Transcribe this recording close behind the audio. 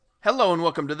Hello and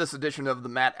welcome to this edition of the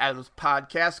Matt Adams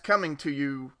Podcast, coming to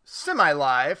you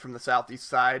semi-live from the southeast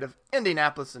side of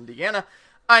Indianapolis, Indiana.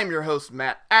 I'm your host,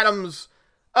 Matt Adams,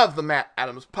 of the Matt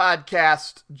Adams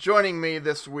Podcast. Joining me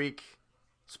this week,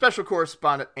 special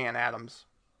correspondent Ann Adams.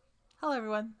 Hello,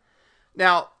 everyone.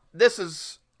 Now, this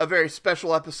is a very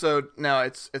special episode. No,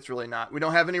 it's really not. We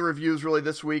don't have any reviews really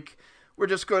this week. We're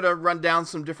just going to run down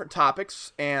some different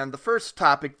topics, and the first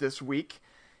topic this week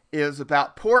is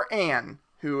about poor Ann,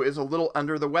 who is a little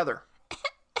under the weather.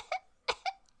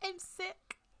 I'm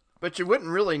sick. But you wouldn't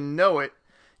really know it.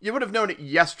 You would have known it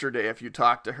yesterday if you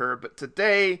talked to her, but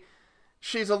today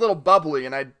she's a little bubbly,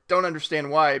 and I don't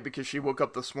understand why, because she woke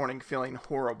up this morning feeling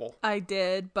horrible. I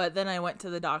did, but then I went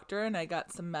to the doctor and I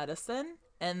got some medicine,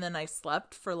 and then I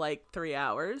slept for like 3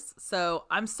 hours. So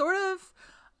I'm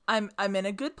I'm in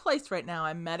a good place right now.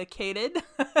 I'm medicated.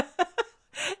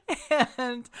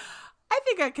 And I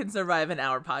think I can survive an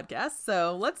hour podcast,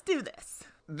 so let's do this.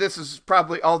 This is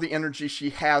probably all the energy she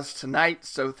has tonight,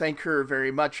 so thank her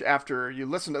very much after you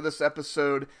listen to this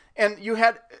episode. And you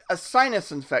had a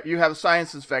sinus infection. You have a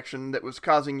sinus infection that was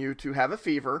causing you to have a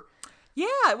fever.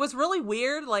 Yeah, it was really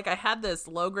weird. Like, I had this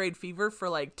low-grade fever for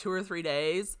like 2 or 3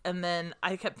 days, and then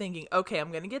I kept thinking, okay,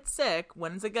 I'm going to get sick.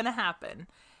 When's it going to happen?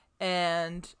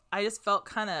 And I just felt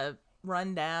kind of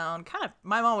run down,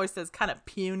 my mom always says kind of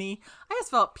puny. I just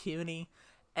felt puny.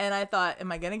 And I thought,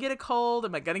 am I going to get a cold?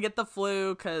 Am I going to get the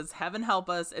flu? Because heaven help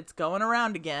us, it's going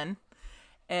around again.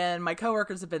 And my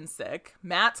coworkers have been sick.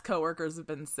 Matt's coworkers have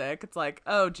been sick. It's like,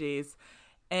 oh, geez.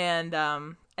 And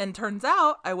turns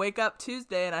out I wake up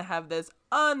Tuesday and I have this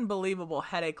unbelievable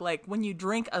headache. Like when you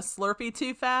drink a Slurpee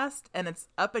too fast and it's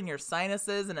up in your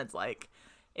sinuses and it's like,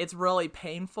 it's really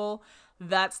painful.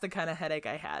 That's the kind of headache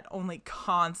I had, only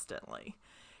constantly.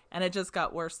 And it just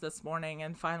got worse this morning.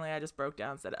 And finally, I just broke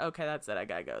down and said, okay, that's it. I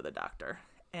got to go to the doctor.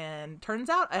 And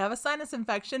turns out I have a sinus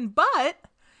infection, but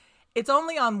it's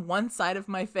only on one side of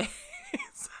my face.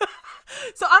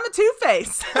 So I'm a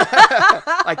two-face.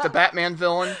 Like the Batman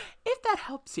villain? If that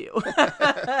helps you.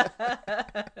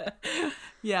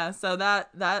 Yeah, so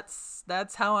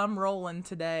that's how I'm rolling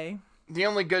today. The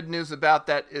only good news about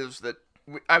that is that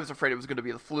I was afraid it was going to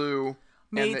be the flu.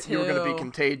 Me and that too. you were going to be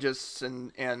contagious,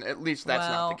 and at least that's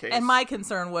not the case. And my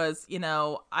concern was,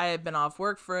 I had been off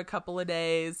work for a couple of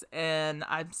days, and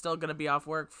I'm still going to be off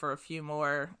work for a few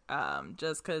more,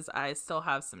 just because I still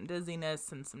have some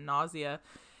dizziness and some nausea.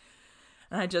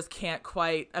 And I just can't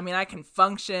quite, I can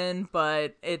function,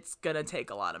 but it's going to take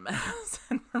a lot of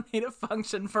medicine for me to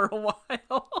function for a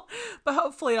while. But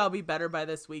hopefully I'll be better by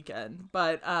this weekend.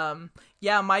 But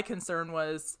yeah, my concern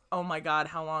was, oh my God,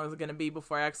 how long is it going to be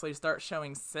before I actually start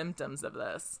showing symptoms of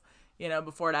this,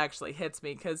 before it actually hits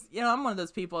me? Because, I'm one of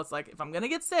those people, it's like, if I'm going to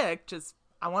get sick,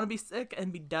 I want to be sick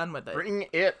and be done with it. Bring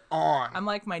it on. I'm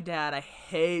like my dad. I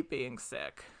hate being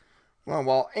sick. Well,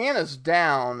 while Anna's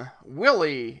down,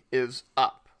 Willy is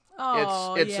up.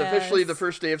 Oh, it's yes. officially the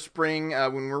first day of spring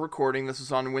when we're recording. This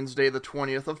is on Wednesday, the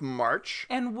 20th of March.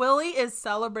 And Willy is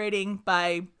celebrating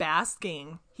by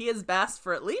basking. He has basked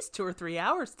for at least 2 or 3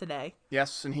 hours today.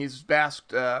 Yes, and he's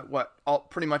basked,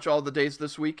 pretty much all the days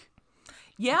this week?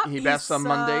 Yeah. He basks on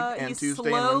Monday and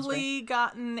Tuesday and Wednesday? He's slowly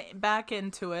gotten back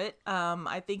into it.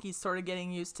 I think he's sort of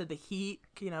getting used to the heat,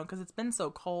 because it's been so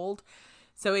cold.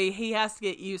 So he has to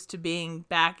get used to being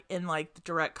back in like the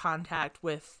direct contact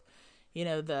with,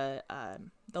 the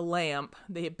lamp,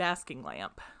 the basking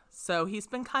lamp. So he's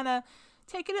been kind of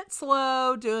taking it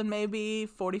slow, doing maybe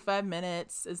 45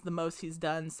 minutes is the most he's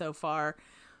done so far.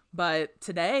 But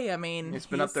today, he's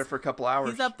been up there for a couple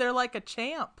hours. He's up there like a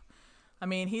champ.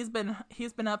 He's been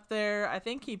up there. I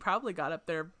think he probably got up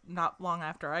there not long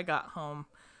after I got home.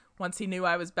 Once he knew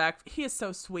I was back. He is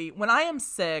so sweet. When I am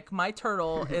sick, my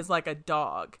turtle is like a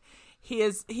dog. He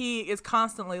is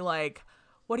constantly like,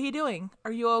 what are you doing?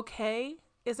 Are you okay?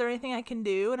 Is there anything I can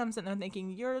do? And I'm sitting there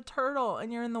thinking, you're a turtle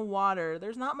and you're in the water.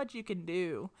 There's not much you can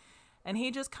do. And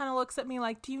he just kind of looks at me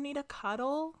like, do you need a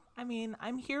cuddle?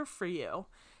 I'm here for you.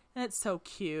 And it's so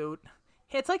cute.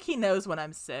 It's like he knows when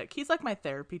I'm sick. He's like my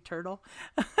therapy turtle.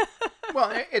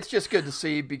 Well, it's just good to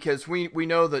see because we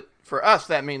know that for us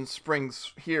that means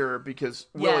spring's here because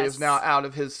Willy is now out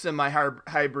of his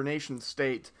semi-hibernation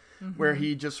state where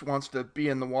he just wants to be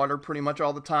in the water pretty much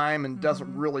all the time and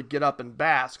doesn't really get up and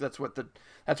bask. That's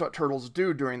what turtles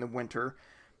do during the winter.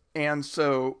 And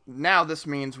so now this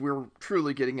means we're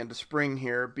truly getting into spring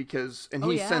here because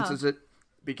he senses it.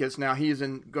 Because now he's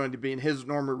going to be in his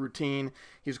normal routine.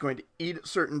 He's going to eat at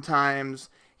certain times.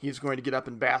 He's going to get up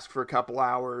and bask for a couple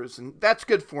hours. And that's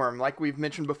good for him. Like we've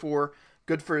mentioned before,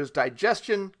 good for his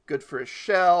digestion, good for his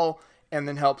shell, and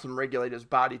then helps him regulate his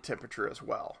body temperature as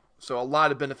well. So a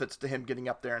lot of benefits to him getting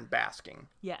up there and basking.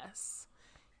 Yes.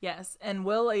 Yes. And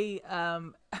Willy,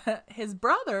 his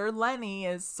brother, Lenny,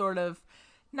 is sort of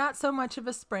not so much of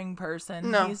a spring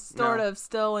person. He's sort of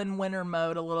still in winter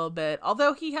mode a little bit,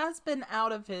 although he has been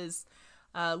out of his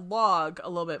log a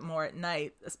little bit more at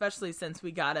night, especially since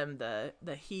we got him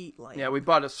the heat lamp. Yeah, we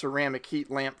bought a ceramic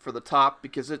heat lamp for the top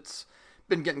because it's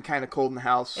been getting kind of cold in the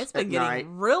house. It's been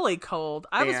getting really cold.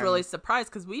 I was really surprised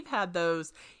because we've had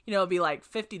those, it'll be like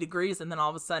 50 degrees and then all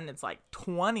of a sudden it's like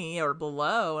 20 or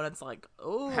below, and it's like,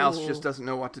 oh. House just doesn't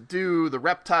know what to do. The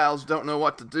reptiles don't know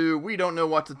what to do. We don't know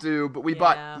what to do. But we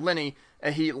bought Lenny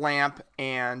a heat lamp,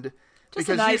 and just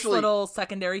a nice little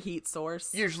secondary heat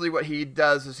source. Usually what he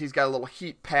does is he's got a little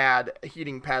heating pad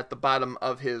at the bottom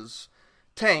of his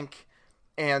tank,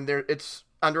 and it's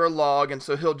under a log, and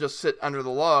so he'll just sit under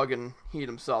the log and heat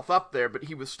himself up there. But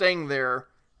he was staying there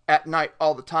at night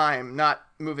all the time, not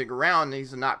moving around.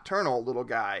 He's a nocturnal little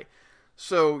guy.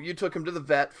 So you took him to the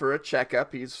vet for a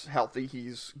checkup. He's healthy.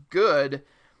 He's good.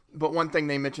 But one thing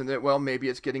they mentioned that, well, maybe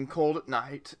it's getting cold at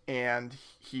night, and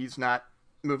he's not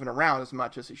moving around as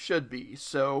much as he should be.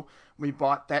 So we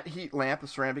bought that heat lamp, a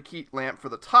ceramic heat lamp, for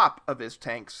the top of his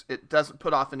tanks. It doesn't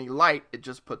put off any light. It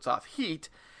just puts off heat.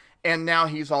 And now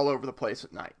he's all over the place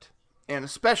at night. And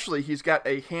especially he's got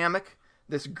a hammock,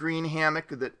 this green hammock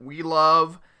that we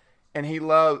love, and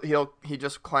he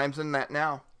just climbs in that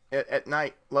now at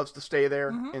night. Loves to stay there.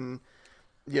 And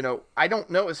I don't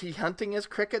know, is he hunting his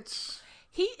crickets?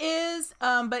 He is,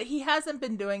 but he hasn't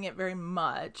been doing it very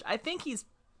much. I think he's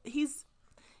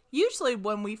usually,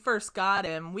 when we first got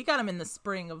him, we got him in the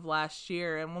spring of last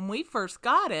year, and when we first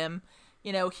got him,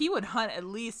 he would hunt at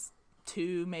least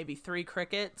 2, maybe 3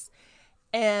 crickets.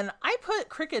 And I put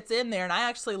crickets in there, and I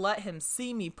actually let him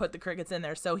see me put the crickets in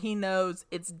there so he knows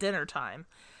it's dinner time.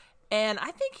 And I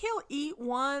think he'll eat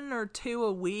 1 or 2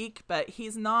 a week, but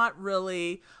he's not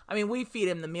really, we feed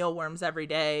him the mealworms every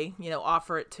day,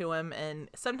 offer it to him, and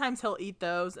sometimes he'll eat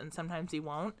those and sometimes he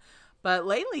won't. But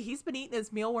lately, he's been eating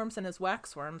his mealworms and his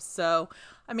waxworms. So,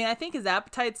 I think his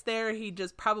appetite's there. He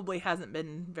just probably hasn't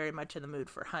been very much in the mood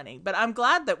for hunting. But I'm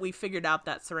glad that we figured out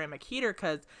that ceramic heater,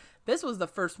 because this was the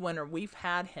first winter we've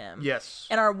had him. Yes.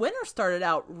 And our winter started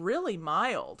out really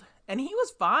mild. And he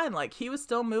was fine. Like, he was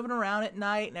still moving around at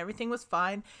night and everything was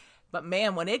fine. But,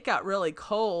 man, when it got really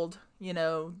cold,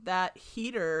 that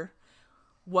heater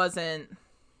wasn't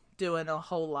doing a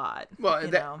whole lot. Well,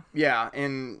 and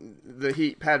the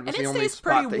heat pad was the only spot that he had. And it stays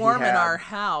pretty warm in our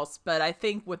house, but I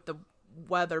think with the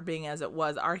weather being as it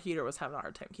was, our heater was having a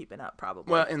hard time keeping up,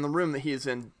 probably. Well, and the room that he's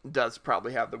in does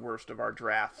probably have the worst of our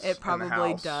drafts. It probably in the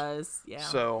house. does, yeah.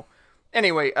 So,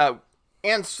 anyway,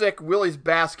 Anne's sick, Willy's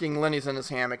basking, Lenny's in his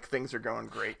hammock, things are going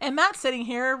great. And Matt's sitting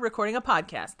here recording a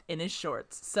podcast in his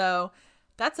shorts, so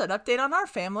that's an update on our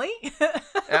family.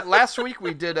 Last week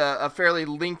we did a fairly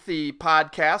lengthy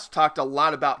podcast, talked a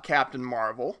lot about Captain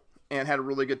Marvel, and had a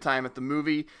really good time at the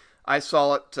movie. I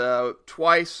saw it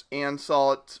twice, Anne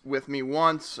saw it with me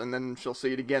once, and then she'll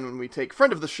see it again when we take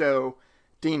friend of the show,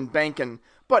 Dean Bankin.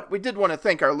 But we did want to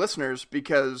thank our listeners,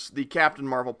 because the Captain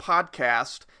Marvel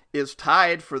podcast is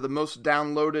tied for the most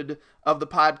downloaded of the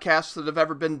podcasts that have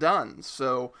ever been done.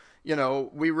 So,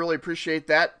 we really appreciate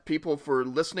that, people, for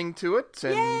listening to it.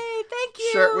 And yay, thank you.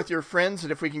 Share it with your friends,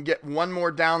 and if we can get one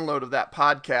more download of that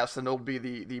podcast, then it'll be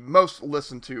the most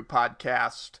listened to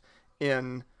podcast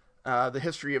in the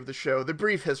history of the show, the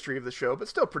brief history of the show, but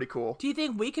still pretty cool. Do you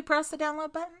think we could press the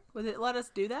download button? Would it let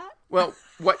us do that? Well,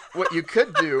 what you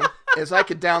could do is I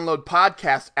could download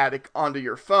Podcast Addict onto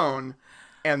your phone,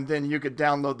 and then you could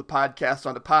download the podcast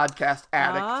onto Podcast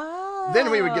Addict.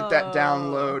 Then we would get that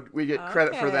download. We get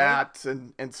credit for that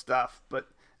and stuff. But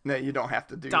no, you don't have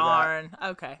to do that. Darn.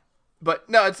 Okay. But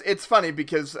no, it's funny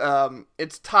because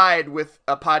it's tied with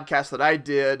a podcast that I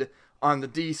did on the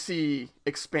DC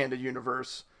Expanded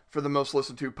Universe for the most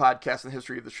listened to podcast in the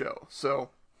history of the show. So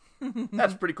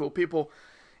that's pretty cool. People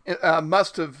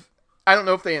must have, I don't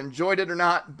know if they enjoyed it or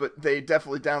not, but they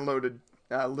definitely downloaded,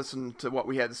 listened to what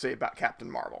we had to say about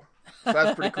Captain Marvel. So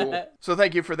that's pretty cool. So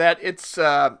thank you for that. It's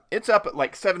up at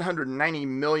like $790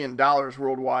 million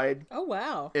worldwide. Oh,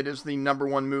 wow. It is the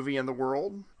 #1 movie in the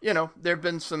world. There have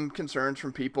been some concerns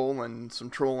from people and some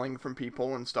trolling from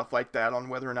people and stuff like that on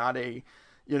whether or not a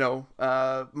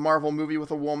Marvel movie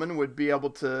with a woman would be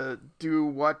able to do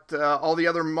what all the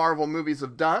other Marvel movies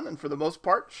have done. And for the most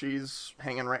part, she's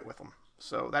hanging right with them.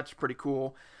 So that's pretty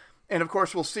cool. And of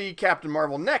course, we'll see Captain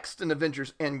Marvel next in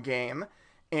Avengers Endgame.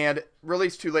 And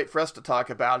released too late for us to talk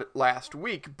about it last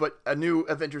week, but a new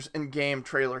Avengers Endgame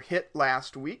trailer hit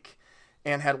last week.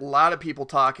 and had a lot of people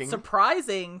talking.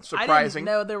 Surprising. I didn't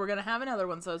know they were going to have another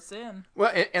one so soon.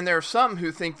 Well, and there are some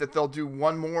who think that they'll do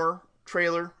one more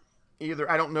trailer. Either,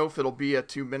 I don't know if it'll be a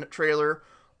 2-minute trailer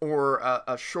or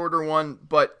a shorter one,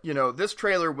 but, this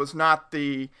trailer was not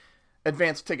the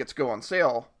advanced tickets go on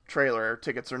sale trailer.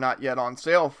 Tickets are not yet on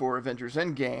sale for Avengers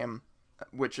Endgame,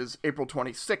 which is April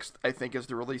 26th, I think, is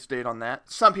the release date on that.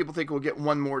 Some people think we'll get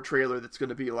one more trailer that's going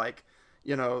to be like,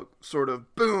 sort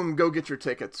of, boom, go get your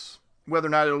tickets. Whether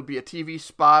or not it'll be a TV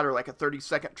spot or like a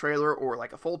 30-second trailer or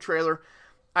like a full trailer,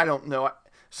 I don't know.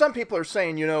 Some people are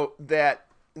saying, that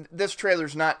this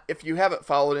trailer's not, if you haven't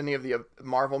followed any of the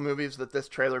Marvel movies, that this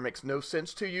trailer makes no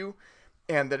sense to you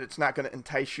and that it's not going to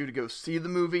entice you to go see the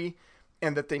movie,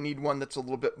 and that they need one that's a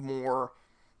little bit more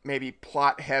maybe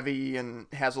plot heavy and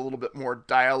has a little bit more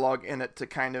dialogue in it to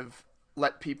kind of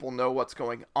let people know what's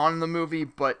going on in the movie.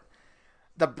 But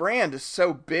the brand is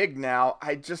so big now.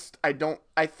 I think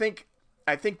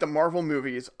the Marvel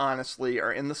movies honestly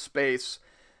are in the space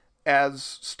as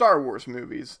Star Wars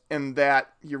movies, in that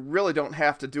you really don't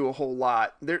have to do a whole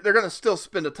lot. They're going to still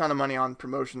spend a ton of money on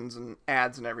promotions and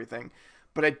ads and everything,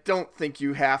 but I don't think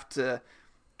you have to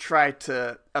try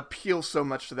to appeal so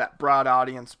much to that broad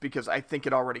audience, because I think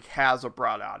it already has a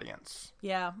broad audience.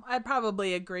 Yeah, I'd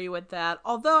probably agree with that.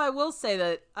 Although I will say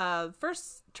that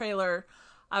first trailer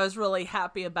I was really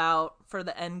happy about for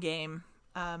the Endgame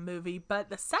movie,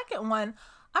 but the second one,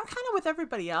 I'm kind of with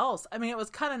everybody else. I mean, it was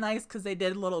kind of nice because they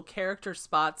did little character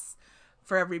spots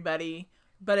for everybody,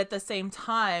 but at the same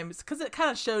time, because it kind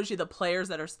of shows you the players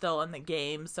that are still in the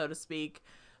game, so to speak.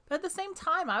 But at the same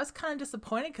time, I was kind of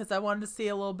disappointed because I wanted to see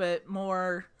a little bit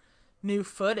more new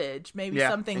footage, maybe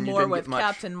something more with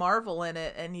Captain Marvel in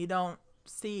it, and you don't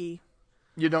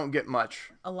get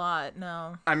much. A lot,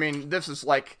 no. I mean, this is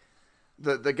like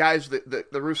the guys, the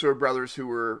Russo brothers who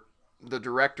were the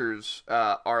directors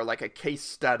are like a case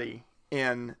study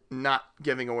in not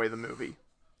giving away the movie.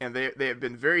 And they have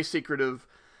been very secretive.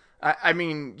 I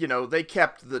mean, they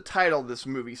kept the title of this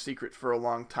movie secret for a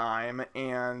long time,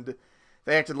 and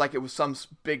they acted like it was some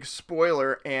big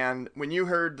spoiler. And when you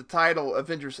heard the title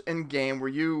Avengers Endgame, were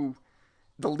you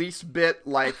the least bit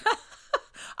like...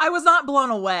 I was not blown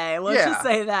away. Let's just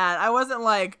say that. I wasn't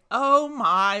like, oh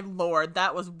my Lord,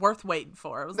 that was worth waiting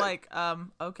for. It was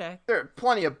okay. There are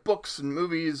plenty of books and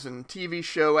movies and TV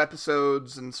show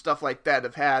episodes and stuff like that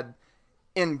have had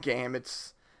Endgame.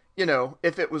 It's,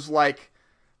 if it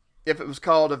was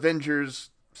called Avengers,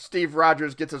 Steve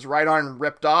Rogers gets his right arm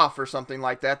ripped off or something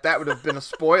like that, that would have been a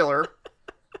spoiler,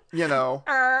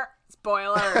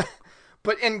 Spoiler.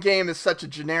 But Endgame is such a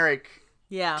generic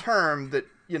term that,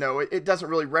 it doesn't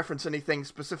really reference anything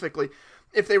specifically.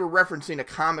 If they were referencing a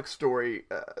comic story,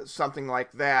 something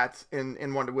like that,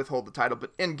 and wanted to withhold the title,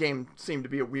 but Endgame seemed to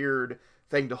be a weird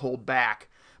thing to hold back.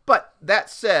 But that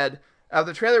said,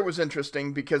 the trailer was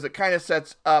interesting because it kind of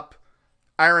sets up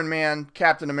Iron Man,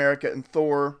 Captain America, and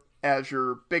Thor as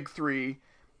your big three,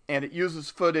 and it uses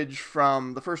footage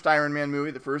from the first Iron Man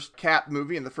movie, the first Cap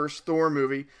movie, and the first Thor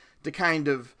movie to kind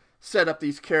of set up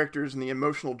these characters and the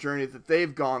emotional journey that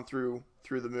they've gone through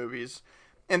the movies.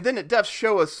 And then it does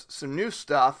show us some new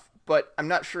stuff, but I'm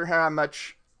not sure how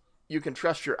much you can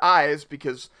trust your eyes,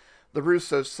 because the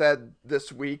Russos said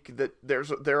this week that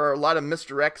there are a lot of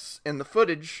misdirects in the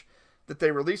footage that they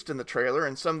released in the trailer,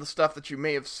 and some of the stuff that you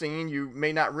may have seen, you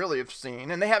may not really have seen.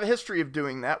 And they have a history of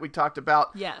doing that. We talked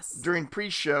about during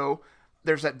pre-show,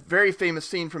 there's that very famous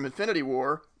scene from Infinity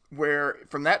War,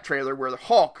 from that trailer, where the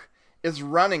Hulk is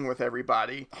running with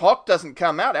everybody. Hulk doesn't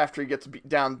come out after he gets beat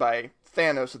down by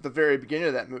Thanos at the very beginning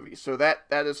of that movie. So that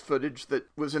is footage that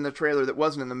was in the trailer that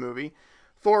wasn't in the movie.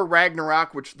 Thor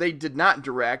Ragnarok, which they did not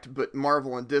direct, but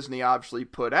Marvel and Disney obviously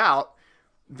put out,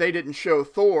 they didn't show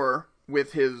Thor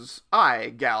with his eye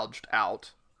gouged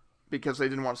out because they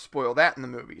didn't want to spoil that in the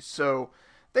movie. So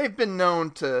they've been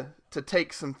known to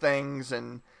take some things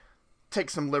and take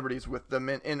some liberties with them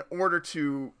in order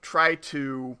to try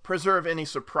to preserve any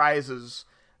surprises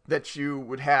that you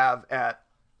would have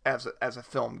as a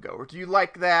film goer. Do you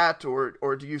like that,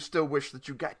 or do you still wish that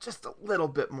you got just a little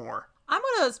bit more? I'm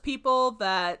one of those people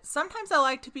that sometimes I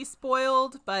like to be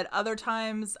spoiled, but other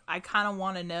times I kind of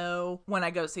want to know when I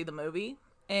go see the movie.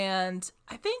 And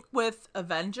I think with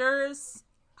Avengers,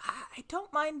 I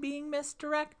don't mind being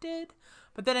misdirected.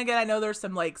 But then again, I know there's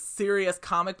some serious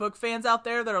comic book fans out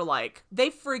there that are they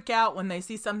freak out when they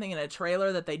see something in a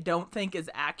trailer that they don't think is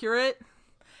accurate.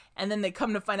 And then they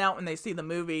come to find out when they see the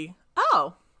movie,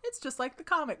 oh, it's just like the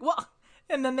comic. Well,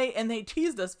 and then they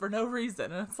teased us for no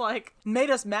reason. And it's made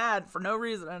us mad for no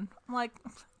reason. And I'm like,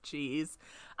 geez,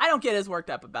 I don't get as worked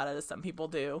up about it as some people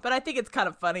do. But I think it's kind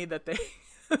of funny that they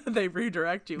they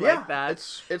redirect you like that.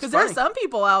 It's because there's some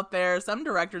people out there, some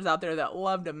directors out there that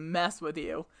love to mess with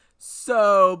you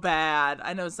so bad.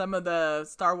 I know some of the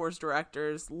Star Wars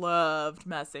directors loved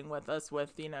messing with us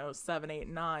with 7, 8,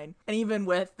 and 9, and even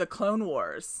with the Clone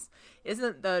Wars.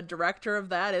 Isn't the director of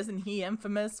that, isn't he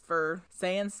infamous for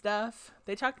saying stuff?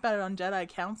 They talked about it on Jedi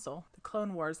Council, the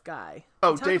Clone Wars guy.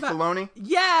 Oh, Dave Filoni?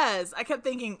 Yes! I kept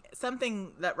thinking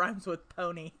something that rhymes with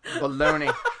pony.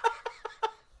 Baloney.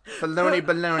 Filoni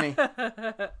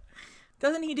baloney.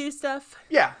 Doesn't he do stuff?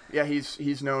 Yeah,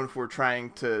 he's known for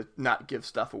trying to not give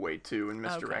stuff away too and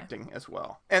misdirecting as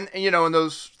well. And in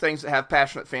those things that have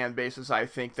passionate fan bases, I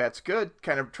think that's good.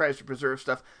 Kind of tries to preserve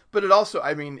stuff, but it also,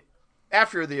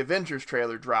 after the Avengers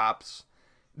trailer drops,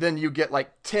 then you get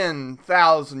like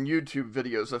 10,000 YouTube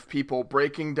videos of people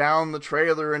breaking down the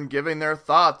trailer and giving their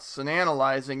thoughts and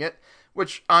analyzing it.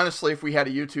 Which, honestly, if we had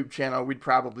a YouTube channel, we'd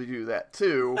probably do that,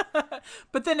 too.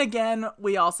 But then again,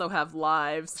 we also have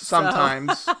lives.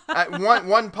 Sometimes. So.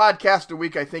 One podcast a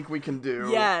week, I think we can do.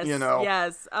 Yes,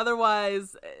 yes.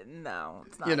 Otherwise, no,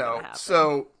 it's not going to happen.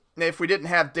 So, if we didn't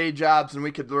have day jobs and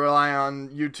we could rely on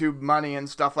YouTube money and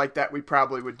stuff like that, we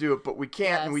probably would do it. But we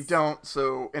can't and we don't,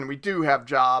 and we do have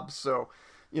jobs, so,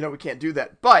 we can't do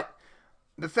that. But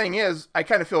the thing is, I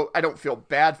don't feel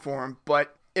bad for him,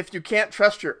 but if you can't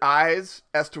trust your eyes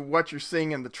as to what you're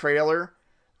seeing in the trailer,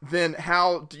 then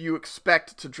how do you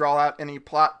expect to draw out any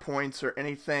plot points or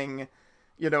anything?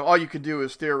 All you can do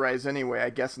is theorize anyway, I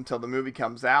guess, until the movie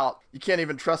comes out. You can't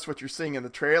even trust what you're seeing in the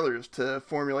trailers to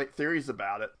formulate theories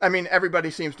about it.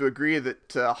 Everybody seems to agree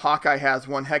that Hawkeye has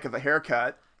one heck of a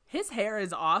haircut. His hair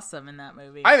is awesome in that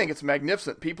movie. I think it's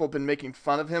magnificent. People have been making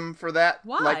fun of him for that.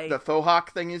 Why? Like the faux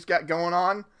hawk thing he's got going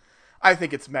on. I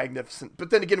think it's magnificent. But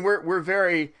then again, we're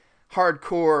very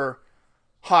hardcore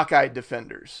Hawkeye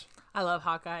defenders. I love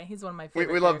Hawkeye. He's one of my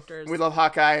favorite characters. We love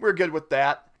Hawkeye. We're good with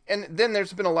that. And then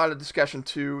there's been a lot of discussion,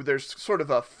 too. There's sort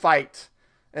of a fight.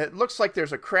 It looks like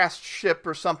there's a crashed ship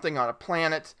or something on a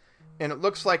planet. And it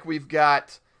looks like we've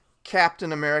got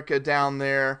Captain America down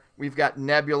there. We've got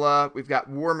Nebula. We've got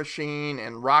War Machine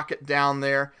and Rocket down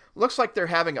there. Looks like they're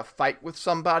having a fight with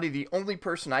somebody. The only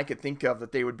person I could think of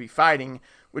that they would be fighting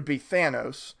would be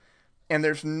Thanos. And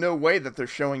there's no way that they're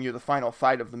showing you the final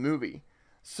fight of the movie.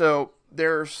 So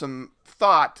there's some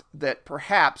thought that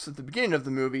perhaps at the beginning of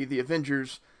the movie, the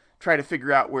Avengers try to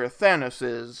figure out where Thanos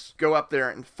is, go up there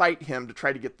and fight him to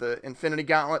try to get the Infinity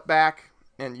Gauntlet back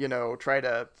and, try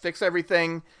to fix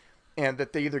everything. And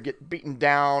that they either get beaten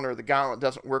down or the gauntlet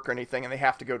doesn't work or anything and they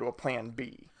have to go to a plan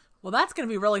B. Well, that's going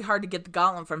to be really hard to get the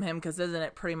gauntlet from him because isn't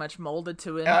it pretty much molded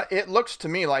to him? It looks to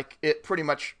me like it pretty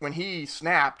much, when he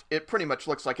snapped, it pretty much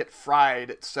looks like it fried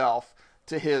itself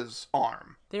to his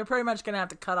arm. They're pretty much going to have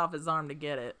to cut off his arm to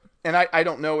get it. And I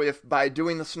don't know if by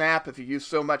doing the snap, if he used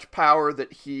so much power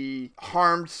that he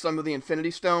harmed some of the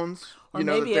Infinity Stones. Or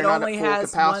maybe it only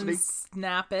has one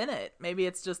snap in it. Maybe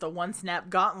it's just a one snap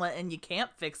gauntlet and you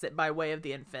can't fix it by way of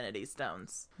the Infinity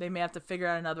Stones. They may have to figure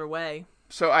out another way.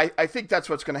 So I think that's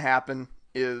what's going to happen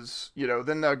is,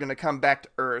 then they're going to come back to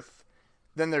Earth.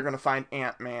 Then they're going to find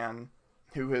Ant-Man,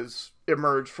 who has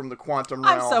emerged from the quantum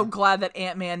realm. I'm so glad that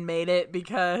Ant-Man made it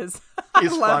because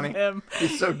he's I love funny. him.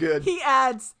 He's so good. He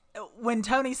adds, when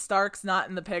Tony Stark's not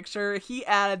in the picture, he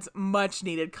adds much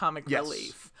needed comic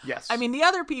relief. Yes. The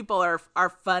other people are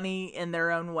funny in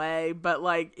their own way, but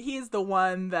he's the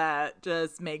one that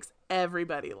just makes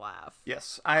everybody laugh.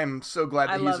 Yes, I am so glad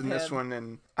that he's in this one,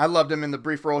 and I loved him in the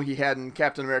brief role he had in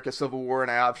Captain America: Civil War,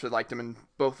 and I obviously liked him in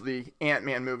both of the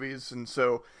Ant-Man movies, and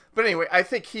so. But anyway, I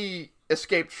think he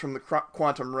escaped from the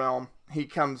quantum realm. He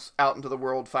comes out into the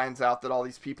world, finds out that all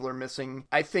these people are missing.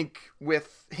 I think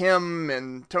with him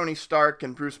and Tony Stark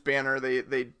and Bruce Banner,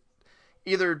 they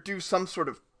either do some sort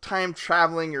of time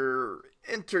traveling or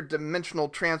interdimensional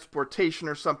transportation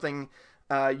or something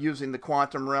using the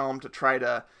quantum realm to try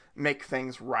to make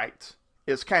things right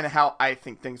is kind of how I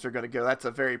think things are going to go. That's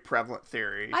a very prevalent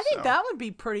theory. I think that would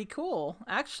be pretty cool.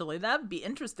 Actually, that would be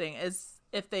interesting. Is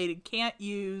if they can't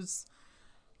use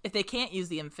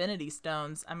the Infinity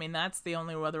Stones, that's the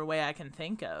only other way I can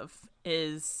think of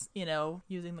is,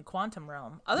 using the quantum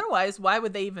realm. Otherwise, why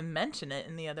would they even mention it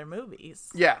in the other movies?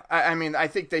 Yeah, I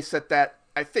think they set that.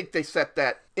 I think they set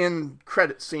that end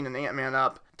credit scene in Ant-Man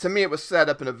up. To me, it was set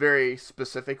up in a very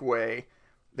specific way.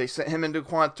 They sent him into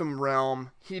quantum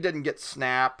realm. He didn't get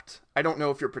snapped. I don't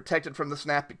know if you're protected from the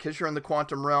snap because you're in the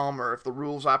quantum realm or if the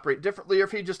rules operate differently or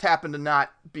if he just happened to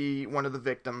not be one of the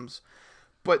victims.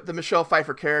 But the Michelle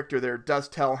Pfeiffer character there does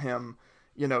tell him,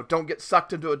 don't get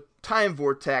sucked into a time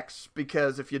vortex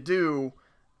because if you do,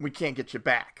 we can't get you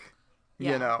back.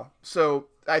 Yeah. So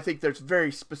I think there's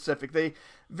very specific. They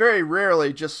very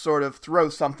rarely just sort of throw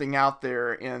something out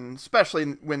there, and especially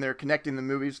when they're connecting the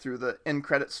movies through the end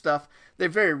credit stuff, they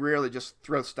very rarely just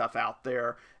throw stuff out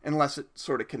there unless it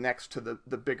sort of connects to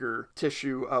the bigger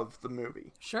tissue of the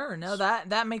movie. Sure. No,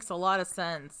 that makes a lot of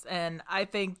sense. And I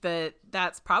think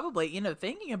that's probably,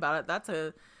 thinking about it, that's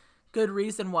a good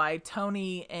reason why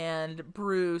Tony and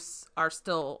Bruce are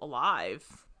still alive.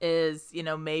 Is,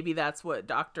 maybe that's what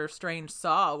Doctor Strange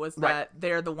saw, was that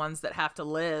they're the ones that have to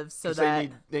live, so that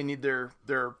they need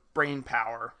their brain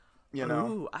power,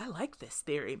 Ooh, I like this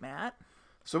theory, Matt.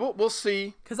 So we'll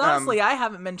see. Because honestly, I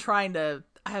haven't been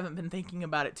thinking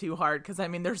about it too hard, because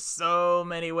there's so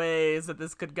many ways that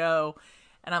this could go,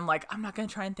 and I'm like, I'm not going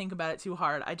to try and think about it too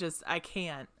hard. I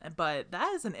can't. But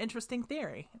that is an interesting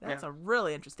theory. That's a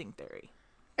really interesting theory.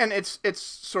 And it's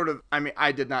sort of,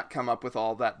 I did not come up with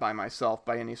all that by myself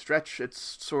by any stretch. It's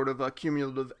sort of a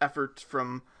cumulative effort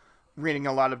from reading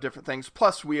a lot of different things.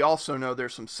 Plus, we also know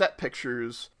there's some set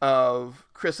pictures of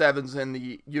Chris Evans in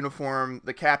the uniform,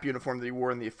 the Cap uniform that he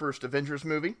wore in the first Avengers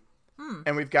movie.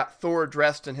 And we've got Thor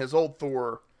dressed in his old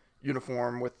Thor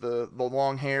uniform with the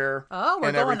long hair. Oh, we're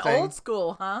and going everything. Old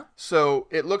school, huh? So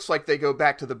it looks like they go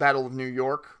back to the Battle of New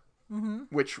York.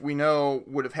 Which we know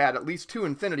would have had at least 2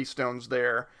 Infinity Stones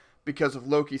there because of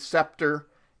Loki's scepter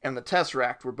and the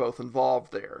Tesseract were both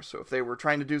involved there. So if they were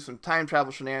trying to do some time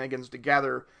travel shenanigans to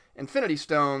gather Infinity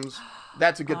Stones,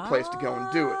 that's a good place to go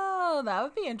and do it. Oh, that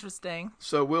would be interesting.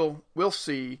 So we'll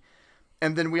see.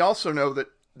 And then we also know that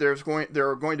there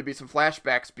are going to be some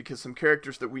flashbacks because some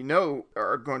characters that we know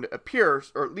are going to appear,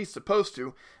 or at least supposed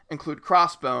to, include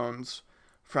Crossbones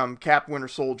from Cap Winter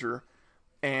Soldier.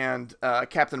 And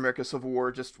Captain America Civil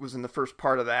War just was in the first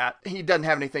part of that. He doesn't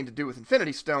have anything to do with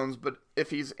Infinity Stones, but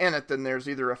if he's in it, then there's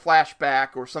either a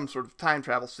flashback or some sort of time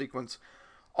travel sequence.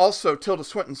 Also, Tilda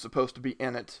Swinton's supposed to be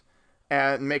in it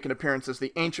and make an appearance as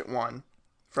the Ancient One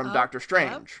from Doctor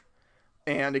Strange.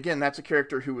 Yep. And again, that's a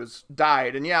character who has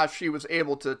died. And yeah, she was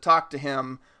able to talk to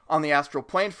him on the astral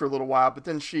plane for a little while, but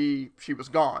then she was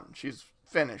gone. She's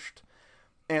finished.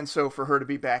 And so for her to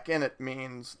be back in it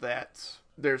means that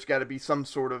there's got to be some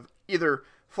sort of either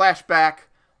flashback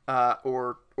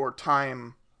or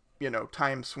time,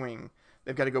 time swing.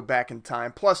 They've got to go back in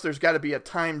time. Plus, there's got to be a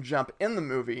time jump in the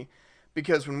movie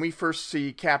because when we first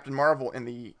see Captain Marvel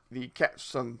in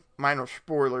some minor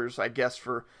spoilers, I guess,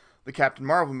 for the Captain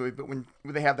Marvel movie, but when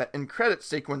they have that end credit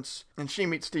sequence and she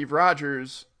meets Steve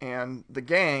Rogers and the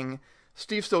gang,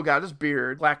 Steve still got his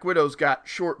beard. Black Widow's got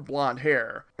short blonde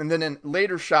hair. And then in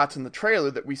later shots in the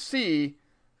trailer that we see,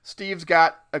 Steve's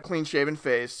got a clean-shaven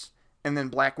face, and then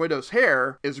Black Widow's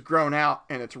hair is grown out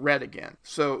and it's red again.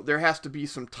 So there has to be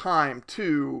some time,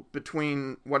 too,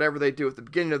 between whatever they do at the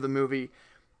beginning of the movie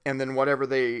and then whatever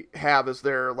they have as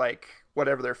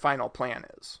whatever their final plan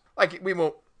is. We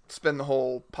won't spend the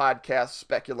whole podcast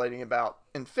speculating about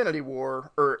Infinity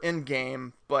War or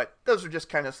Endgame, but those are just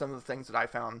kind of some of the things that I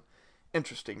found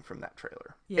interesting from that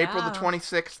trailer. Yeah. April the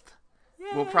 26th, Yay.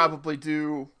 We'll probably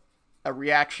do a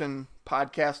reaction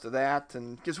podcast to that,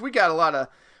 and because we got a lot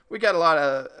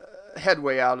of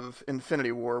headway out of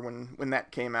Infinity War when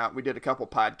that came out. We did a couple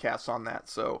podcasts on that.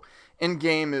 So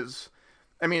Endgame is,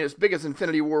 as big as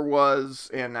Infinity War was,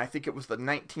 and I think it was the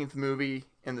 19th movie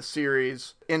in the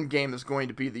series, Endgame is going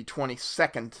to be the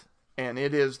 22nd, and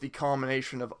it is the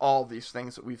culmination of all these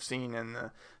things that we've seen in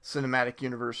the cinematic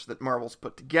universe that Marvel's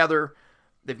put together.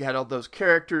 They've got all those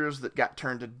characters that got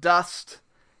turned to dust.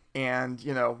 And,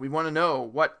 we want to know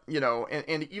what,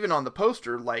 and even on the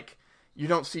poster, you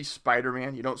don't see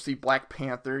Spider-Man, you don't see Black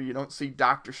Panther, you don't see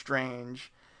Doctor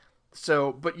Strange.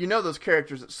 So, but those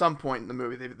characters at some point in the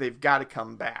movie, they've got to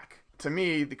come back. To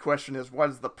me, the question is, what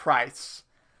is the price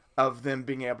of them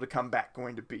being able to come back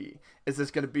going to be? Is this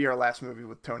going to be our last movie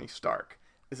with Tony Stark?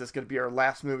 Is this going to be our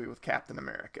last movie with Captain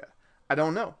America? I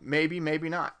don't know. Maybe, maybe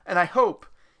not. And I hope,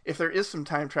 if there is some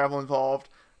time travel involved,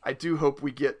 I do hope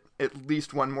we get at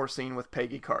least one more scene with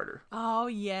Peggy Carter. Oh,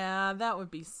 yeah, that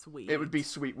would be sweet. It would be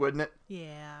sweet, wouldn't it?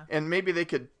 Yeah. And maybe they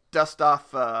could dust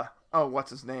off, what's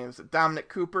his name? Is it Dominic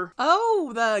Cooper?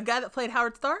 Oh, the guy that played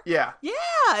Howard Stark? Yeah. Yeah,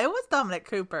 it was Dominic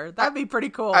Cooper. That'd be pretty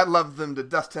cool. I'd love them to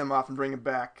dust him off and bring him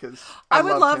back, because I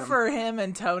would love for him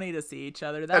and Tony to see each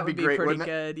other. That'd be great, pretty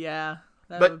good. Yeah,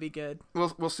 that would be good.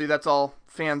 We'll see. That's all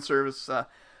fan service.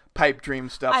 pipe dream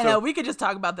stuff. I know, we could just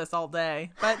talk about this all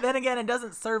day. But then again, it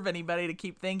doesn't serve anybody to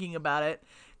keep thinking about it.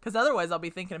 Because otherwise I'll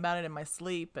be thinking about it in my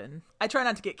sleep. And I try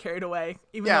not to get carried away,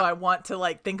 even though I want to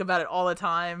like think about it all the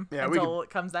time until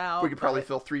it comes out. We could probably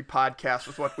fill 3 podcasts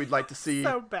with what we'd like to see.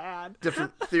 So bad.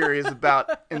 Different theories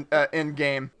about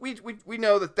Endgame. We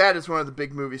know that is one of the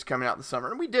big movies coming out this summer.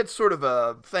 And we did sort of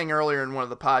a thing earlier in one of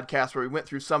the podcasts where we went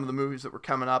through some of the movies that were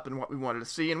coming up and what we wanted to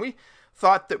see. And we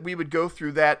thought that we would go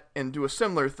through that and do a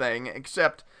similar thing,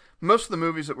 except most of the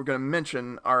movies that we're going to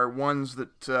mention are ones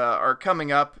that are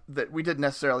coming up that we didn't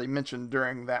necessarily mention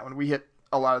during that one. We hit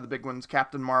a lot of the big ones,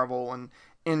 Captain Marvel and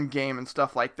Endgame and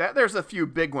stuff like that. There's a few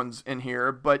big ones in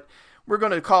here, but we're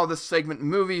going to call this segment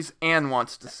Movies Anne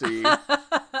Wants to See,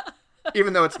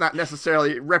 even though it's not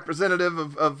necessarily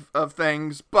representative of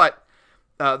things. But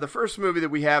the first movie that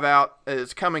we have out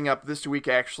is coming up this week,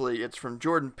 actually. It's from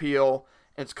Jordan Peele.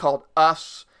 It's called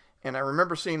Us. And I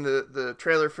remember seeing the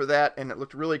trailer for that, and it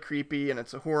looked really creepy, and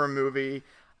it's a horror movie,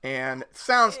 and it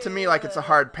sounds to me like it's a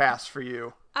hard pass for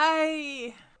you.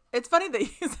 It's funny that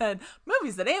you said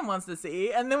movies that Anne wants to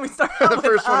see, and then we start The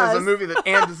first one is a movie that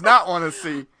Anne does not want to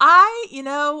see.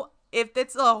 If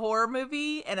it's a horror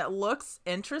movie and it looks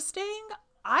interesting,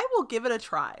 I will give it a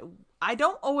try. I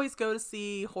don't always go to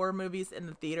see horror movies in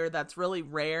the theater. That's really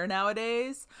rare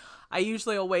nowadays. I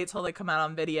usually will wait till they come out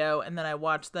on video, and then I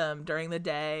watch them during the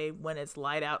day when it's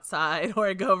light outside, or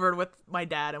I go over with my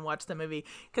dad and watch the movie.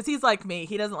 Because he's like me.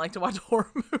 He doesn't like to watch horror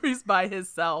movies by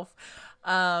himself.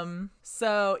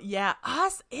 So, yeah,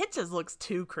 Us, it just looks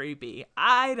too creepy.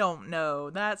 I don't know.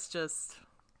 That's just...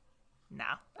 No,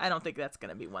 I don't think that's going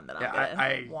to be one that I'm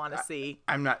going to want to see.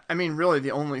 I'm not... I mean, really,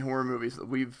 the only horror movie that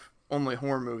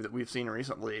we've seen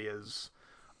recently is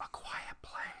A Quiet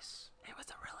Place. It was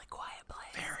a really quiet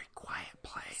place. Very quiet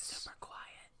place. Super quiet.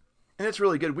 And it's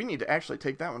really good. We need to actually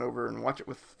take that one over and watch it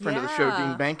with friend of the show,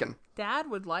 Dean Bankin. Dad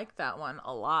would like that one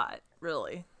a lot,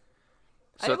 really.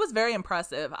 So, it was very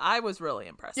impressive. I was really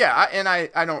impressed. Yeah,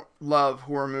 I don't love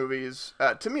horror movies.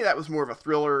 To me, that was more of a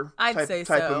thriller type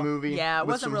of movie. Yeah, it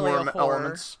wasn't really a horror.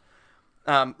 Elements.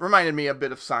 Reminded me a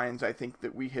bit of Signs, I think,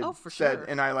 that we had said, sure.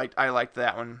 And I liked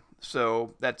that one.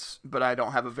 So but I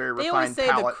don't have a very refined palate. They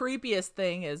always say the creepiest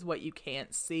thing is what you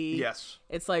can't see. Yes.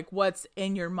 It's like what's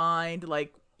in your mind.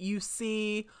 Like, you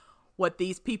see what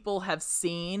these people have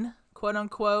seen, quote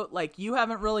unquote. Like, you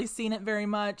haven't really seen it very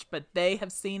much, but they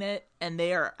have seen it, and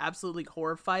they are absolutely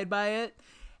horrified by it.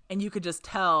 And you could just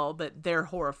tell that they're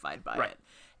horrified by it.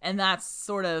 And that's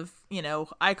sort of,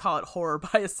 I call it horror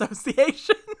by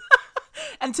association.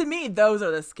 And to me, those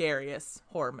are the scariest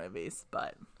horror movies.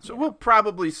 But so we'll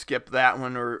probably skip that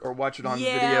one or watch it on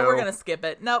video. Yeah, we're gonna skip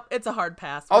it. Nope, it's a hard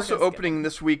pass. Also opening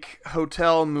this week,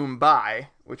 Hotel Mumbai,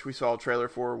 which we saw a trailer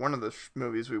for. One of the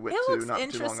movies we went to not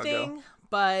too long ago.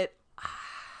 But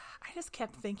I just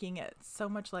kept thinking it's so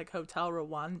much like Hotel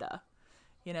Rwanda,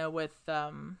 with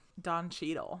Don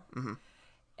Cheadle. Mm-hmm.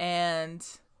 And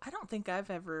I don't think I've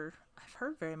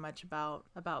heard very much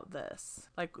about this,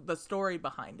 like the story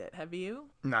behind it. Have you?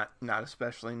 Not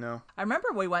especially, no. I remember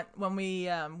we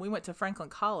went to Franklin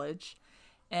College,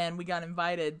 and we got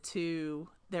invited to.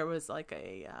 There was like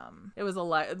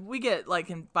we get like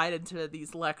invited to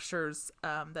these lectures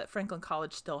that Franklin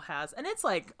College still has, and it's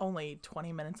like only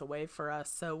 20 minutes away for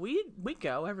us. So we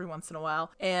go every once in a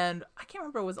while, and I can't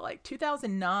remember, was it like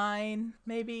 2009,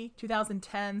 maybe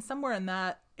 2010, somewhere in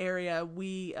that area.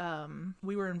 We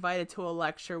were invited to a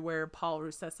lecture where Paul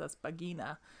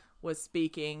Rusesabagina was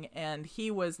speaking, and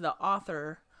he was the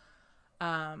author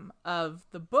of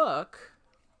the book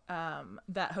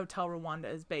that Hotel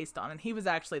Rwanda is based on. And he was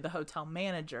actually the hotel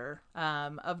manager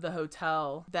of the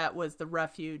hotel that was the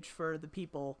refuge for the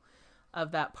people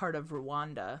of that part of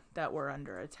Rwanda that were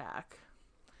under attack.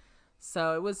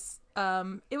 So it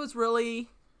was really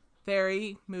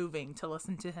very moving to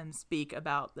listen to him speak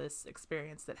about this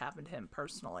experience that happened to him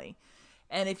personally.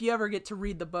 And if you ever get to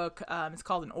read the book, it's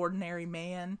called An Ordinary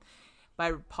Man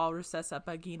by Paul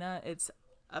Rusesabagina. It's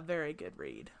a very good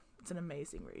read. It's an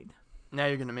amazing read. Now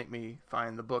you're going to make me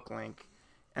find the book link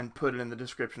and put it in the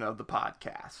description of the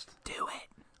podcast. Do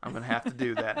it. I'm going to have to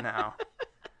do that now.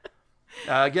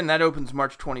 Again, that opens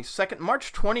March 22nd.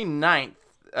 March 29th.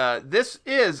 This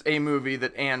is a movie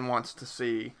that Anne wants to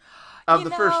see. Of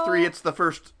the first three, it's the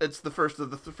first of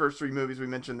the first three movies we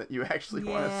mentioned that you actually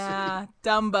want to see. Yeah,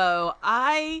 Dumbo.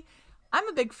 I'm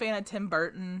a big fan of Tim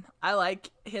Burton. I like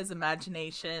his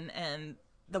imagination and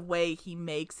the way he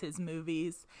makes his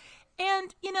movies.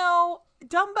 And,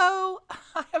 Dumbo,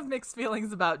 I have mixed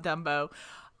feelings about Dumbo.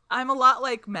 I'm a lot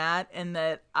like Matt in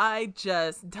that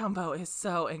Dumbo is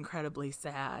so incredibly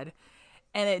sad.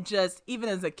 And it just, even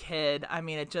as a kid, I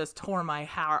mean, it just tore my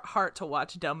heart to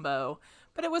watch Dumbo.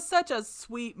 But it was such a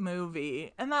sweet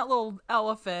movie. And that little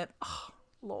elephant, oh,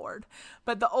 Lord.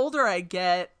 But the older I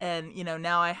get, and, you know,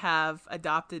 now I have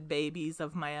adopted babies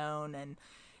of my own,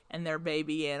 and they're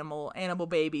baby animal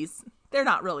babies. They're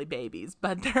not really babies,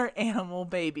 but they're animal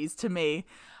babies to me.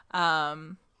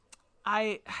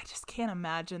 I just can't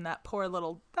imagine that poor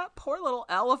little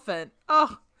elephant.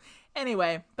 Oh,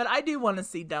 anyway, but I do want to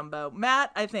see Dumbo.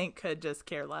 Matt, I think, could just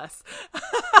care less.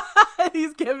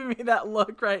 He's giving me that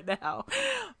look right now.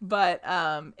 But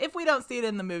if we don't see it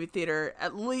in the movie theater,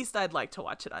 at least I'd like to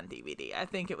watch it on DVD. I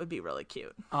think it would be really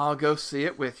cute. I'll go see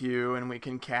it with you, and we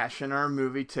can cash in our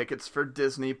movie tickets for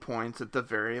Disney points at the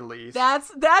very least.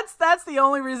 That's the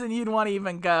only reason you'd want to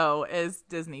even go is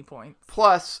Disney points.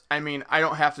 Plus, I mean, I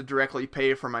don't have to directly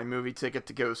pay for my movie ticket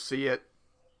to go see it,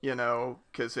 you know,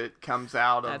 because it comes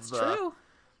out of That's true.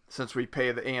 Since we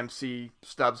pay the AMC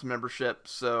Stubs membership,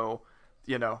 so,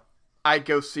 you know, I'd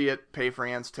go see it, pay for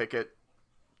Ann's ticket,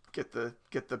 get the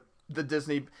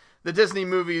Disney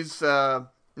movies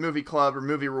movie club or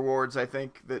movie rewards. I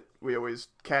think that we always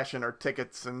cash in our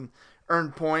tickets and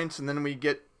earn points, and then we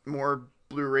get more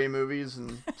Blu-ray movies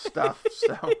and stuff.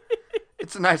 So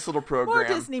it's a nice little program. More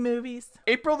Disney movies.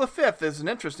 April the 5th is an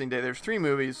interesting day. There's 3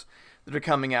 movies that are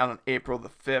coming out on April the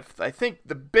 5th. I think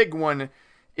the big one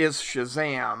is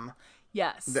Shazam.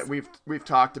 Yes. That we've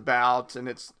talked about, and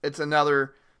it's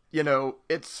another. You know,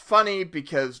 it's funny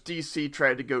because DC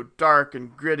tried to go dark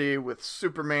and gritty with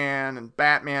Superman and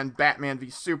Batman v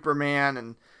Superman,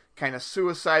 and kind of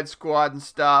Suicide Squad and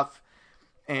stuff,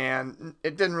 and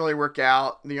it didn't really work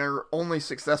out. The only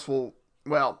successful,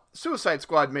 well, Suicide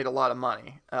Squad made a lot of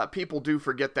money. People do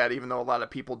forget that, even though a lot of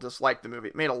people dislike the movie.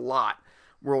 It made a lot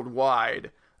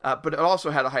worldwide, but it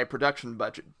also had a high production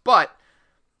budget. But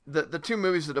the 2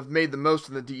 movies that have made the most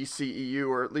in the DCEU,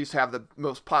 or at least have the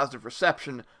most positive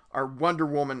reception, are Wonder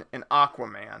Woman and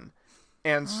Aquaman.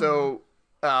 And so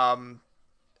Wonder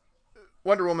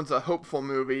Woman's a hopeful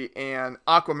movie, and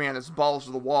Aquaman is balls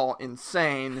to the wall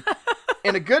insane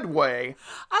in a good way.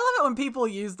 I love it when people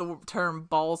use the term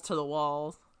balls to the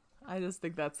walls. I just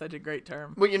think that's such a great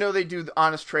term. Well, you know, they do the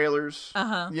honest trailers.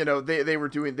 Uh-huh. You know, they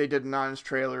did an honest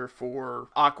trailer for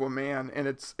Aquaman, and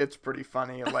it's pretty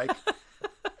funny. Like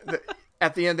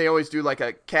at the end, they always do like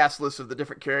a cast list of the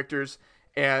different characters,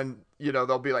 and, you know,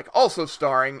 they'll be like, also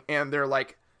starring, and they're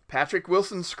like, Patrick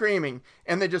Wilson screaming,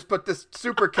 and they just put this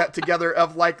super cut together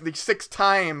of like the 6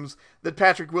 times that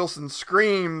Patrick Wilson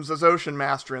screams as Ocean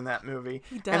Master in that movie.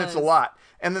 He does. And it's a lot.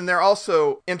 And then they're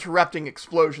also interrupting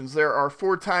explosions. There are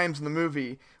 4 times in the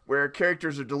movie where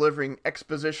characters are delivering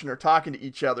exposition or talking to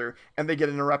each other, and they get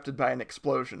interrupted by an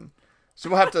explosion. So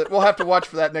we'll have to watch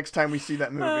for that next time we see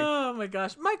that movie. Oh my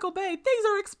gosh, Michael Bay, things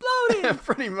are exploding.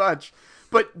 Pretty much.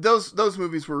 But those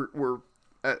movies were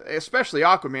especially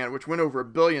Aquaman, which went over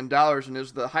 $1 billion and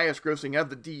is the highest grossing of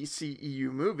the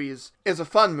DCEU movies, is a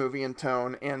fun movie in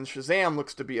tone, and Shazam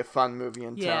looks to be a fun movie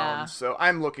in tone. So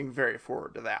I'm looking very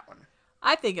forward to that one.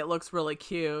 I think it looks really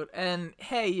cute. And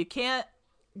hey, you can't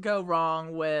go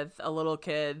wrong with a little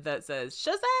kid that says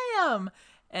Shazam,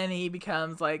 and he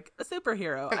becomes like a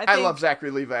superhero. I love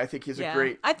Zachary Levi. I think he's a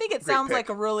great. I think it sounds pick. like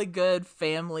a really good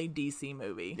family DC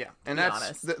movie. Yeah, and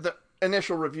that's the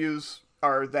initial reviews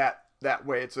are that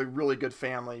way. It's a really good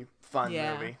family fun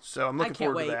movie. So I'm looking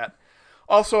forward to that.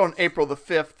 Also on April the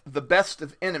 5th, The Best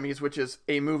of Enemies, which is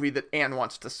a movie that Anne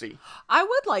wants to see. I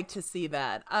would like to see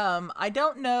that. I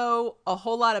don't know a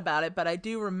whole lot about it, but I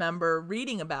do remember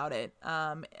reading about it.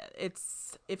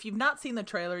 If you've not seen the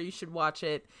trailer, you should watch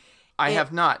it. I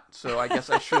have not, so I guess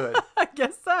I should. I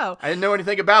guess so. I didn't know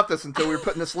anything about this until we were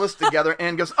putting this list together.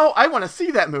 And goes, oh, I want to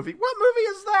see that movie. What movie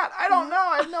is that? I don't know.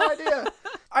 I have no idea.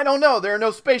 I don't know. There are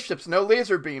no spaceships, no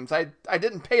laser beams. I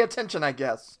didn't pay attention, I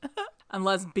guess.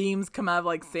 Unless beams come out of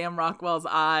like Sam Rockwell's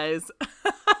eyes.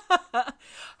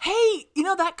 Hey, you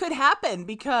know, that could happen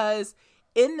because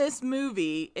in this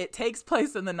movie, it takes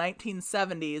place in the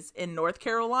 1970s in North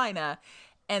Carolina.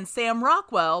 And Sam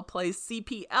Rockwell plays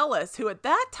C.P. Ellis, who at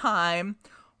that time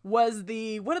was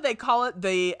the, what do they call it?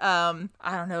 The, I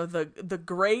don't know, the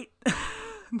great,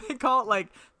 they call it like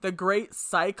the great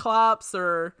Cyclops,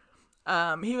 or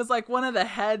he was like one of the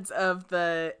heads of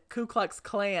the Ku Klux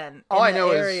Klan. All I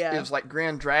know is like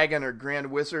Grand Dragon or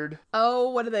Grand Wizard.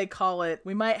 Oh, what do they call it?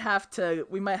 We might have to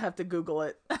Google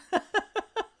it.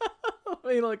 Let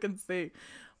me look and see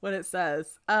what it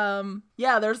says.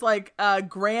 Yeah, there's like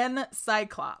Grand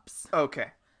Cyclops. Okay.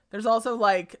 There's also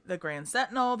like the Grand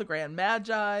Sentinel, the Grand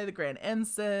Magi, the Grand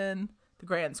Ensign, the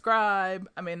Grand Scribe.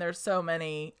 I mean, there's so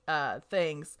many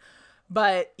things.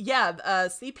 But yeah,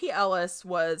 C.P. Ellis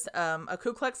was a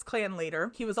Ku Klux Klan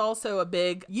leader. He was also a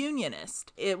big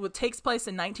unionist. It takes place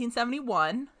in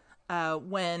 1971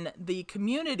 when the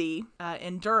community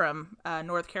in Durham,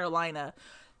 North Carolina,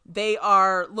 they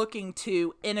are looking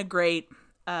to integrate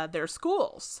their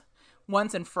schools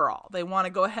once and for all. They want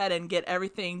to go ahead and get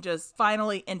everything just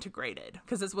finally integrated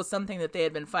because this was something that they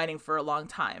had been fighting for a long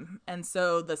time. And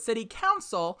so the city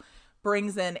council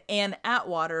brings in Ann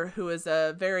Atwater, who is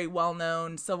a very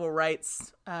well-known civil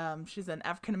rights, she's an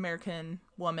African-American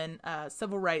woman,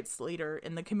 civil rights leader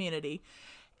in the community.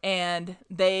 And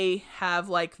they have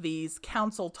like these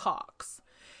council talks,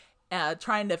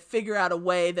 trying to figure out a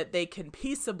way that they can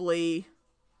peaceably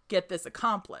get this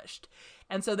accomplished.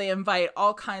 And so they invite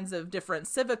all kinds of different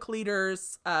civic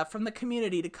leaders from the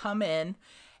community to come in.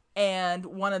 And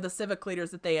one of the civic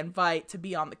leaders that they invite to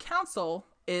be on the council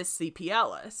is C.P.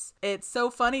 Ellis. It's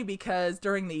so funny because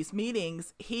during these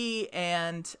meetings, he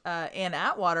and Ann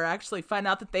Atwater actually find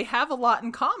out that they have a lot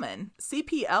in common.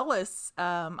 C.P. Ellis,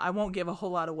 I won't give a whole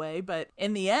lot away, but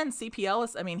in the end, C.P.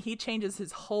 Ellis, I mean, he changes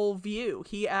his whole view.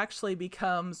 He actually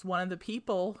becomes one of the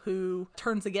people who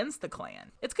turns against the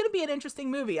Klan. It's going to be an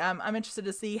interesting movie. I'm interested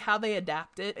to see how they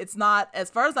adapt it. It's not, as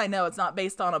far as I know, it's not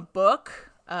based on a book.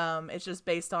 It's just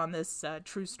based on this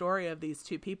true story of these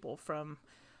two people from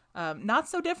not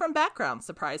so different backgrounds,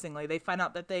 surprisingly. They find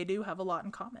out that they do have a lot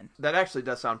in common. That actually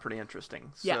does sound pretty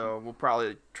interesting. So yeah. We'll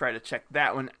probably try to check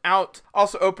that one out.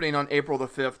 Also opening on April the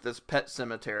 5th is Pet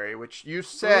Sematary, which you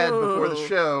said before the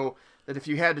show that if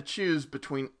you had to choose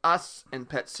between us and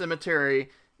Pet Sematary,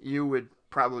 you would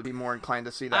probably be more inclined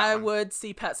to see that I one. would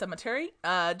see Pet Sematary,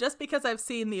 just because I've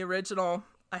seen the original.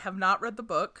 I have not read the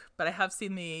book, but I have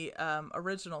seen the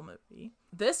original movie.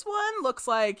 This one looks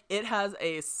like it has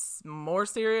a more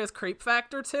serious creep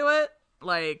factor to it.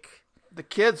 Like the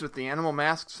kids with the animal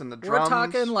masks and the drums. We're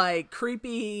talking like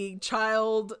creepy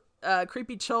children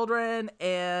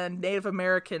and Native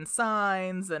American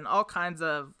signs and all kinds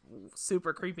of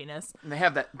super creepiness. And they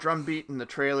have that drum beat in the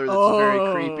trailer that's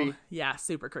very creepy. Yeah,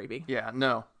 super creepy. Yeah,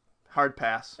 no. Hard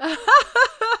pass.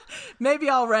 Maybe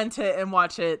I'll rent it and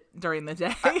watch it during the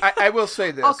day. I will say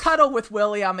this. I'll cuddle with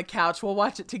Willy on the couch. We'll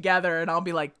watch it together, and I'll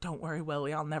be like, don't worry,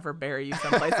 Willy, I'll never bury you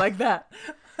someplace like that.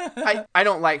 I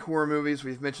don't like horror movies.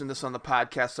 We've mentioned this on the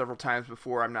podcast several times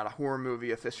before. I'm not a horror movie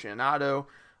aficionado.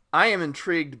 I am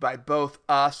intrigued by both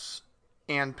Us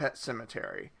and Pet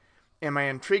Sematary. Am I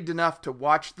intrigued enough to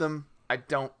watch them? I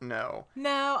don't know.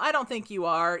 No, I don't think you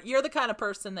are. You're the kind of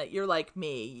person that you're like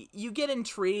me. You get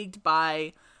intrigued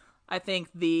by, I think,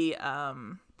 the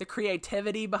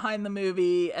creativity behind the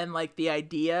movie and like the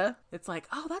idea. It's like,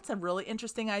 oh, that's a really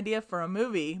interesting idea for a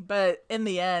movie. But in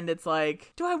the end, it's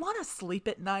like, do I want to sleep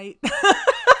at night?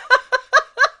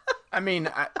 I mean,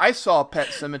 I saw Pet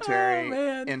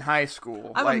Sematary in high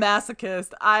school. I'm a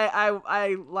masochist.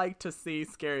 I like to see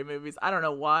scary movies. I don't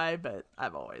know why, but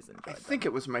I've always enjoyed them. I think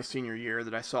it was my senior year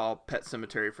that I saw Pet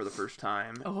Sematary for the first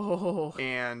time. Oh.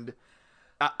 And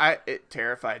it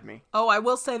terrified me. Oh, I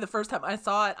will say the first time I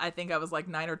saw it, I think I was like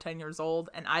 9 or 10 years old,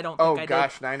 and I don't think I did. Oh,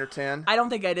 gosh, 9 or 10? I don't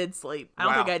think I did sleep. I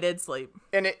don't think I did sleep.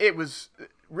 And it was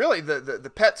really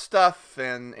the pet stuff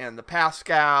and the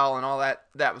Pascal and all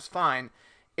that was fine.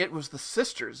 It was the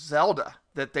sisters, Zelda,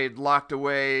 that they'd locked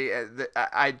away.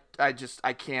 I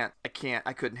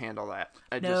couldn't handle that.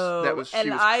 She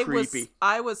was creepy.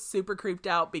 I was super creeped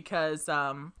out because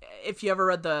if you ever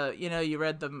read you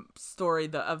read the story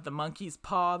of the monkey's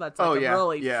paw. That's like a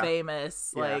really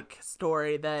famous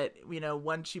story that,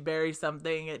 once you bury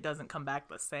something, it doesn't come back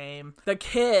the same. The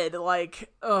kid,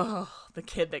 the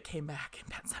kid that came back in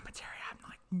Pet Sematary, I'm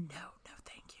like, no,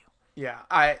 thank you.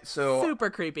 Yeah, super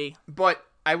creepy. But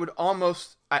I would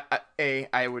almost,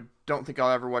 don't think I'll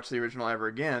ever watch the original ever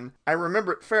again. I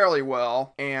remember it fairly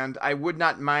well, and I would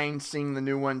not mind seeing the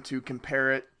new one to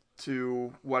compare it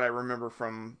to what I remember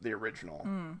from the original.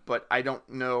 But I don't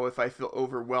know if I feel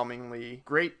overwhelmingly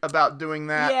great about doing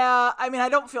that. Yeah, I mean, I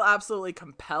don't feel absolutely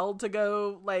compelled to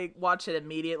go, watch it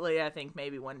immediately. I think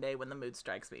maybe one day when the mood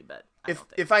strikes me, but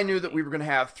if I knew that we were going to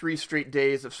have 3 straight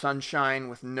days of sunshine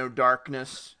with no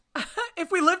darkness... If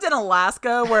we lived in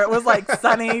Alaska where it was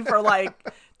sunny for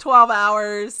 12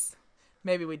 hours,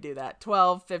 maybe we'd do that.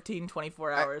 12, 15,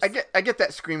 24 hours. I get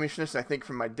that squeamishness, I think,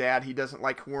 from my dad. He doesn't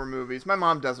like horror movies. My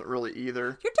mom doesn't really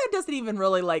either. Your dad doesn't even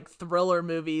really like thriller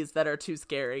movies that are too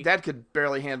scary. Dad could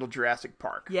barely handle Jurassic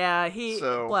Park. Yeah,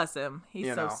 bless him.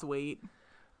 He's so sweet.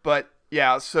 But,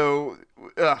 yeah, so,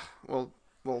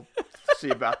 we'll see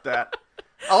about that.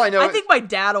 All I know I think my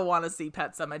dad will want to see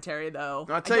Pet Sematary, though.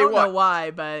 I'll tell you what. I don't know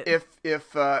why, but...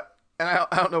 And I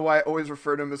don't know why I always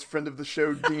refer to him as friend of the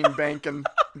show, Dean Bankin,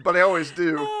 but I always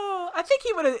do. I think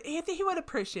he would. I think he would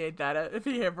appreciate that if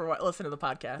he ever listened to the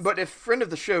podcast. But if friend of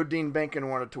the show Dean Bankin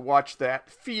wanted to watch that,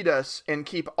 feed us and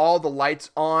keep all the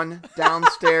lights on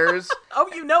downstairs.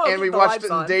 And we watched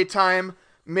it in daytime.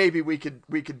 Maybe we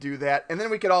could do that, and then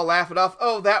we could all laugh it off.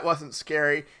 Oh, that wasn't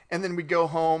scary. And then we go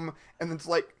home, and it's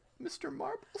like, Mr.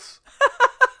 Marbles.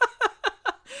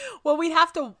 Well,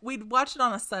 we'd watch it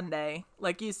on a Sunday.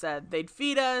 Like you said, they'd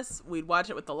feed us, we'd watch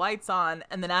it with the lights on,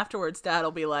 and then afterwards Dad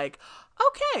will be like,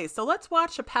 okay, so let's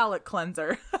watch a palate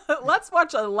cleanser. Let's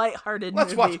watch a lighthearted movie.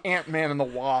 Let's watch Ant-Man and the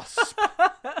Wasp.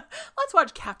 Let's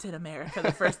watch Captain America,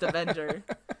 the first Avenger.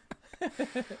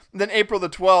 Then April the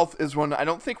 12th is one I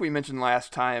don't think we mentioned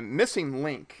last time. Missing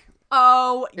Link.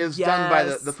 Oh, is done by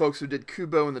the folks who did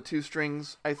Kubo and the Two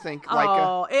Strings, I think.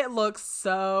 It looks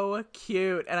so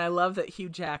cute, and I love that Hugh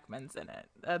Jackman's in it.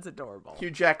 That's adorable.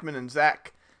 Hugh Jackman and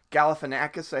Zach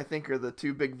Galifianakis, I think, are the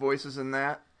two big voices in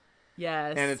that.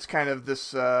 Yes. And it's kind of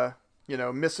this,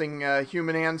 missing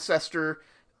human ancestor,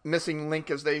 missing link,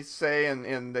 as they say,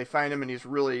 and they find him, and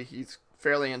he's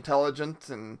fairly intelligent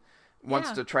and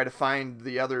wants to try to find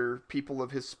the other people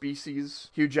of his species.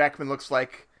 Hugh Jackman looks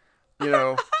like,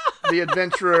 the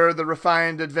adventurer, the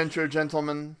refined adventure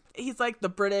gentleman. He's like the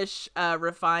British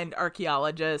refined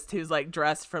archaeologist who's like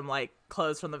dressed from like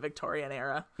clothes from the Victorian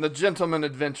era. The gentleman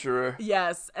adventurer.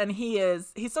 Yes, and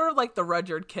he's sort of like the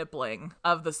Rudyard Kipling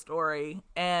of the story,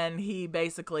 and he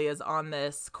basically is on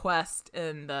this quest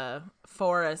in the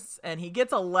forests, and he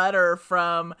gets a letter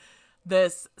from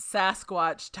this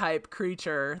Sasquatch type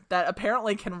creature that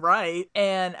apparently can write,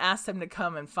 and asks him to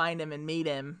come and find him and meet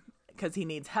him because he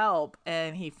needs help.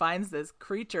 And he finds this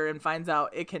creature and finds out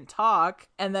it can talk,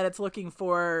 and that it's looking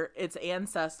for its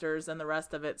ancestors and the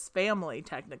rest of its family,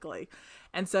 technically.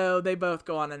 And so they both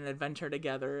go on an adventure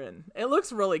together, and it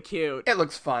looks really cute. It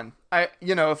looks fun.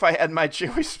 If I had my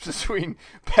choice between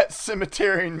Pet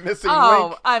Sematary and Missing Link.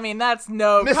 Oh, I mean, that's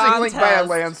no Missing contest. Link by a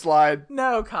landslide.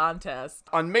 No contest.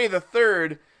 On May the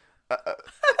 3rd,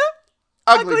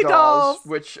 Ugly Dolls,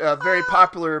 which very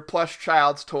popular plush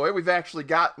child's toy. We've actually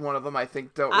got one of them, I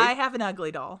think, don't we? I have an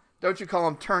Ugly Doll. Don't you call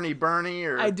him Turny Bernie?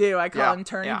 Or I do. I call him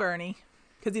Turny Bernie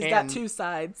because he's got two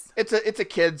sides. It's a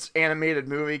kid's animated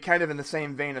movie, kind of in the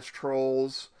same vein as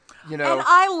Trolls. And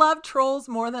I love Trolls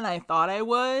more than I thought I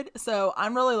would, so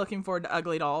I'm really looking forward to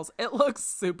Ugly Dolls. It looks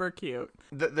super cute.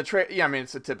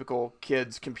 It's a typical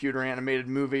kids computer animated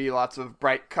movie, lots of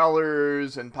bright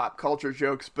colors and pop culture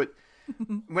jokes, but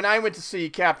when I went to see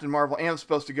Captain Marvel, Anne was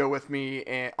supposed to go with me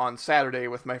on Saturday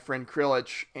with my friend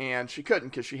Krillich, and she couldn't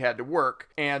because she had to work.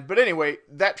 But anyway,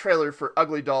 that trailer for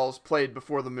Ugly Dolls played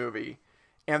before the movie,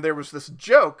 and there was this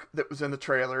joke that was in the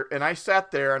trailer, and I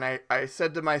sat there and I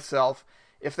said to myself,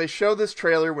 if they show this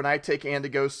trailer when I take Anne to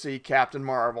go see Captain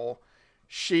Marvel,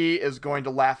 she is going to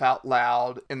laugh out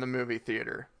loud in the movie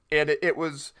theater. And they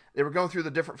were going through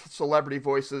the different celebrity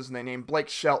voices, and they named Blake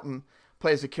Shelton,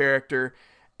 plays a character,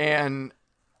 and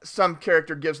some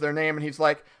character gives their name, and he's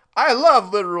like, I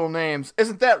love literal names.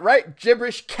 Isn't that right,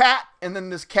 gibberish cat? And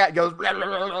then this cat goes, blah,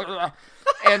 blah, blah, blah.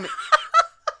 And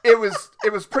it was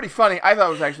pretty funny. I thought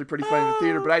it was actually pretty funny in the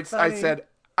theater, but I said,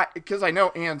 because I know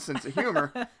Anne's sense of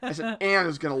humor, I said, Anne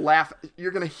is going to laugh.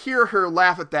 You're going to hear her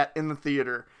laugh at that in the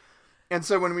theater. And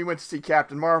so when we went to see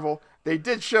Captain Marvel, they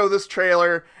did show this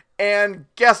trailer, and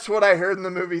guess what I heard in the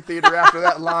movie theater after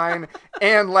that line?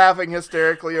 Anne laughing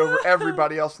hysterically over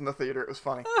everybody else in the theater. It was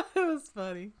funny. It was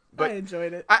funny. But I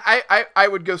enjoyed it. I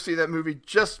would go see that movie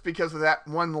just because of that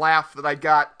one laugh that I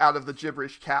got out of the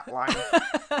gibberish cat line.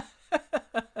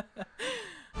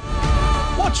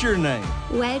 What's your name?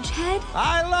 Wedgehead.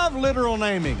 I love literal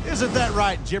naming. Isn't that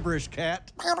right, gibberish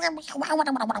cat?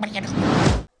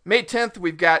 May 10th,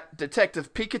 we've got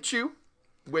Detective Pikachu,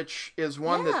 which is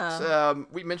one that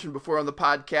we mentioned before on the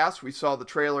podcast. We saw the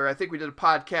trailer. I think we did a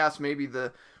podcast maybe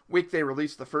the week they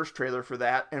released the first trailer for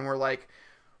that, and we're like,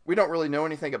 we don't really know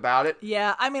anything about it.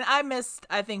 Yeah, I mean,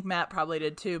 I think Matt probably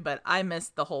did too, but I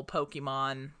missed the whole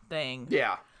Pokemon thing.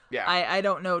 Yeah. I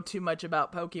don't know too much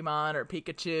about Pokemon or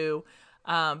Pikachu.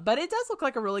 But it does look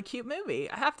like a really cute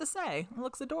movie, I have to say. It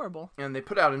looks adorable. And they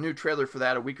put out a new trailer for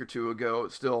that a week or two ago.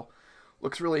 It still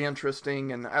looks really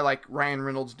interesting, and I like Ryan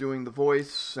Reynolds doing the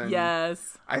voice. And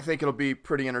yes. I think it'll be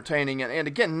pretty entertaining. And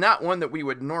again, not one that we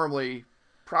would normally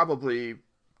probably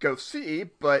go see,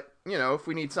 but, if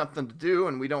we need something to do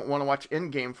and we don't want to watch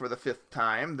Endgame for the 5th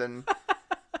time, then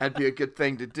that'd be a good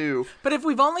thing to do. But if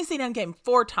we've only seen Endgame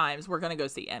 4 times, we're going to go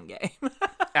see Endgame.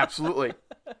 Absolutely.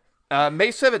 May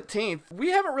 17th, we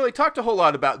haven't really talked a whole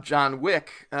lot about John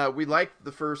Wick. We liked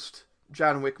the first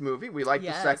John Wick movie. We liked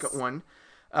the second one.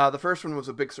 The first one was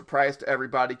a big surprise to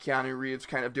everybody. Keanu Reeves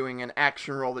kind of doing an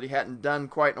action role that he hadn't done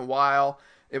quite in a while.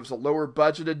 It was a lower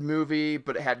budgeted movie,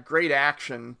 but it had great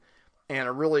action and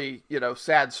a really,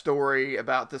 sad story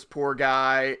about this poor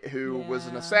guy who was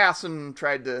an assassin,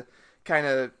 tried to kind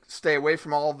of stay away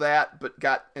from all of that, but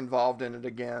got involved in it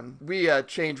again. We've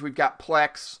got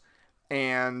Plex,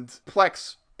 and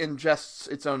Plex ingests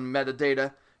its own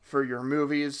metadata for your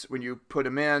movies when you put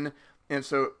them in. And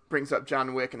so it brings up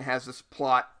John Wick and has this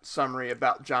plot summary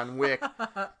about John Wick.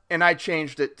 And I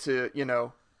changed it to,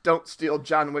 don't steal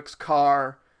John Wick's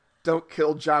car, don't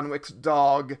kill John Wick's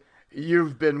dog,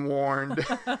 you've been warned.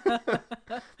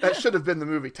 That should have been the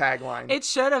movie tagline. It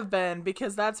should have been,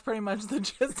 because that's pretty much the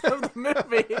gist of the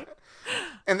movie.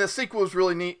 And the sequel was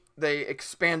really neat. They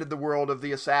expanded the world of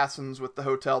the assassins with the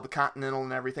hotel, the Continental,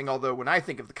 and everything. Although when I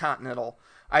think of the Continental,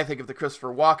 I think of the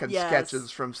Christopher Walken sketches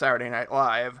from Saturday Night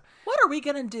Live. What are we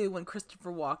going to do when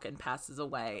Christopher Walken passes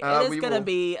away? It is going to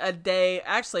be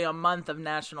a month of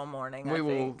national mourning, I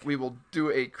think. We will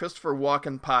do a Christopher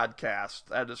Walken podcast,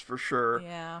 that is for sure.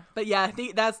 Yeah. But yeah, I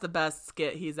think that's the best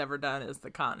skit he's ever done, is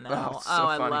the Continental.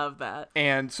 I love that.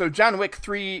 And so John Wick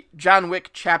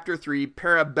Chapter 3,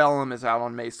 Parabellum is out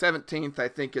on May 17th. I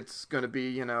think it's going to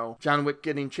be, John Wick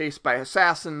getting chased by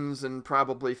assassins and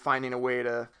probably finding a way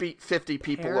to beat 50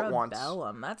 people at once.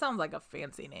 Parabellum. That sounds like a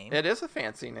fancy name. It is a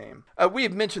fancy name. We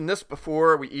have mentioned this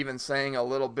before. We even sang a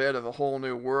little bit of A Whole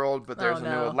New World, but there's a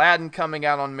new Aladdin coming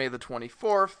out on May the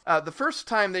 24th. The first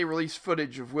time they released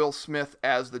footage of Will Smith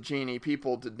as the genie,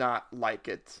 people did not like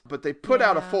it. But they put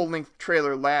out a full-length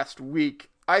trailer last week.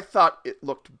 I thought it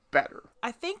looked better.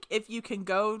 I think if you can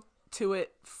go to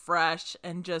it fresh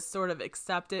and just sort of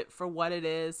accept it for what it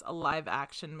is, a live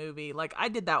action movie. Like I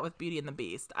did that with Beauty and the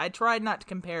Beast. I tried not to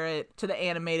compare it to the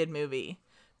animated movie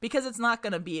because it's not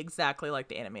going to be exactly like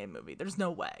the animated movie. There's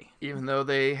no way. Even though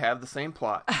they have the same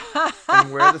plot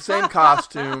and wear the same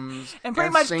costumes and pretty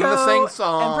much sing the same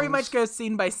songs. And pretty much go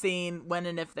scene by scene when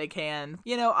and if they can.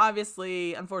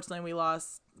 Obviously, unfortunately, we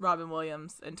lost Robin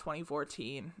Williams in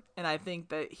 2014, and I think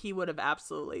that he would have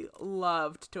absolutely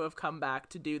loved to have come back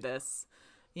to do this,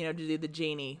 to do the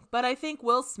genie. But I think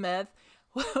Will Smith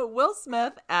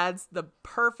adds the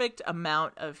perfect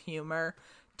amount of humor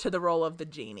to the role of the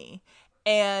genie.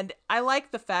 And I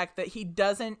like the fact that he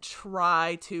doesn't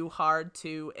try too hard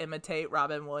to imitate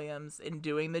Robin Williams in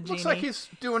doing the genie. Looks like he's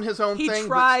doing his own thing, he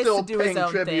tries but still to do his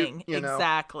own tribute, thing.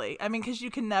 Exactly. I mean, because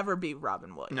you can never beat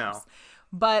Robin Williams. No.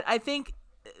 But I think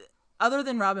other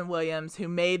than Robin Williams, who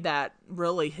made that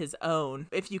really his own,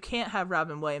 if you can't have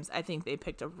Robin Williams, I think they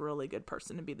picked a really good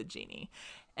person to be the genie.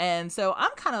 And so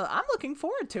I'm looking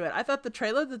forward to it. I thought the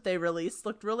trailer that they released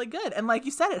looked really good. And like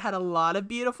you said, it had a lot of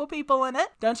beautiful people in it.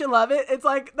 Don't you love it? It's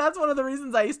like, that's one of the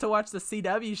reasons I used to watch the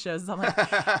CW shows. I'm like,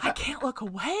 I can't look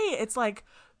away. It's like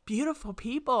beautiful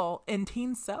people in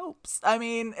teen soaps. I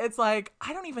mean, it's like,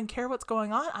 I don't even care what's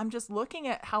going on. I'm just looking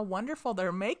at how wonderful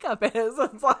their makeup is.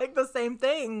 It's like the same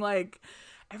thing. Like,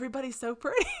 everybody's so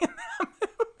pretty in that movie.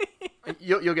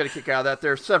 You'll get a kick out of that.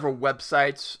 There are several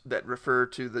websites that refer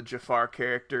to the Jafar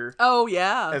character. Oh,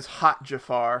 yeah. As Hot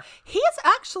Jafar. He is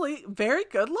actually very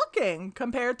good looking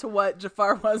compared to what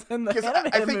Jafar was in the animated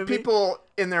movie. I think people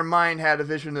in their mind had a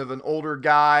vision of an older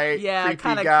guy,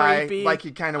 creepy guy, creepy. Like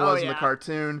he kind of was in the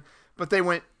cartoon. But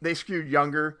they skewed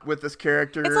younger with this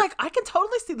character. It's like, I can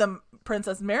totally see the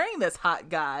princess marrying this hot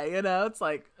guy, It's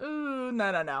like, ooh,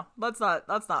 no. Let's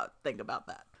not think about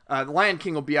that. The Lion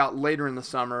King will be out later in the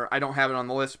summer. I don't have it on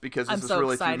the list because this is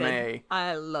really excited. Through May.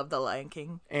 I love The Lion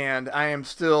King. And I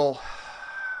still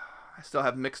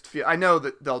have mixed feelings. I know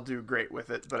that they'll do great with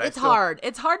it, but it's hard.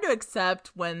 It's hard to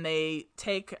accept when they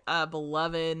take a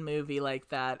beloved movie like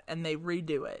that and they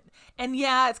redo it. And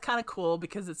yeah, it's kind of cool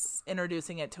because it's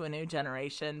introducing it to a new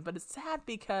generation, but it's sad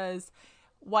because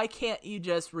why can't you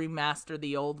just remaster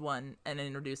the old one and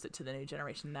introduce it to the new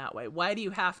generation that way? Why do you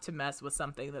have to mess with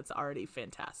something that's already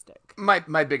fantastic?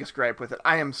 My biggest gripe with it,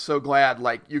 I am so glad,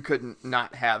 you couldn't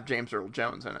not have James Earl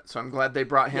Jones in it. So I'm glad they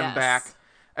brought him back.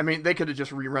 I mean, they could have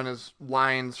just rerun his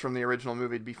lines from the original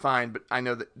movie to be fine, but I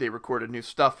know that they recorded new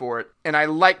stuff for it. And I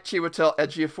like Chiwetel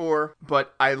Ejiofor,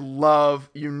 but I love,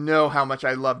 how much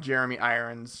I love Jeremy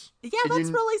Irons. Yeah,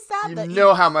 that's really sad that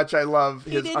how much I love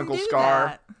his Uncle Scar.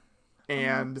 That.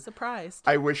 And I'm surprised.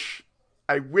 I wish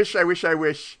they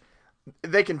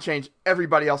can change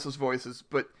everybody else's voices,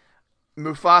 but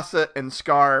Mufasa and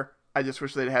Scar, I just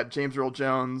wish they'd had James Earl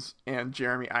Jones and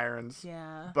Jeremy Irons.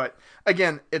 Yeah. But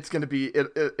again, it's going to be,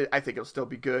 I think it'll still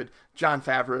be good. Jon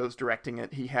Favreau's directing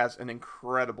it. He has an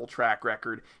incredible track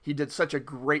record. He did such a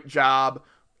great job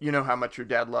you know how much your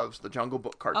dad loves the Jungle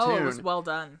Book cartoon. Oh, it was well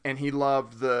done. And he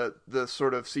loved the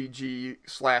sort of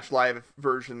CG/live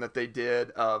version that they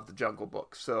did of the Jungle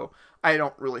Book. So I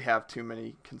don't really have too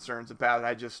many concerns about it. I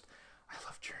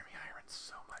love Jeremy Irons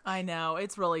so much. I know.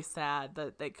 It's really sad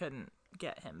that they couldn't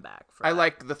get him back. I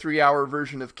like the 3-hour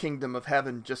version of Kingdom of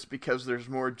Heaven just because there's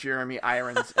more Jeremy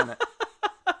Irons in it.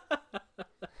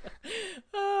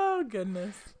 Oh,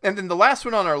 goodness. And then the last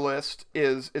one on our list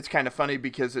it's kind of funny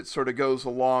because it sort of goes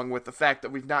along with the fact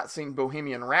that we've not seen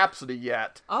Bohemian Rhapsody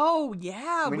yet. Oh,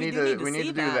 yeah. We need to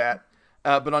do that.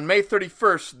 But on May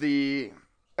 31st, the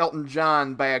Elton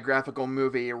John biographical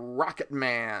movie Rocket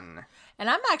Man. And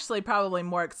I'm actually probably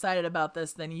more excited about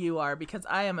this than you are because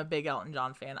I am a big Elton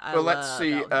John fan. Let's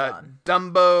see.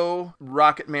 Dumbo,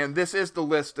 Rocket Man. This is the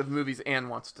list of movies Anne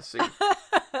wants to see.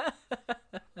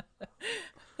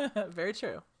 Very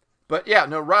true. But yeah,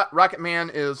 no, Rocket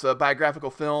Man is a biographical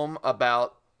film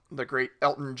about the great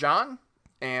Elton John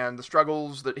and the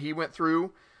struggles that he went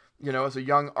through, as a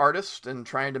young artist and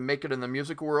trying to make it in the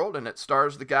music world. And it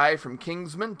stars the guy from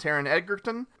Kingsman, Taron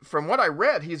Egerton. From what I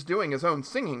read, he's doing his own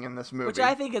singing in this movie. Which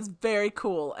I think is very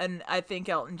cool. And I think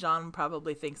Elton John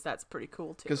probably thinks that's pretty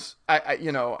cool, too. Because,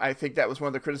 I think that was one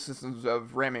of the criticisms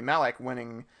of Rami Malek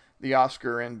winning the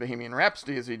Oscar in Bohemian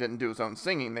Rhapsody is he didn't do his own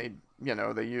singing. They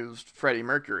used Freddie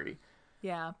Mercury.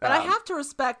 Yeah, but I have to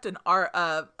respect an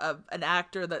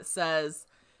actor that says,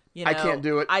 I can't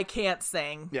do it. I can't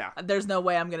sing. Yeah. There's no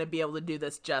way I'm going to be able to do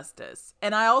this justice.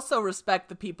 And I also respect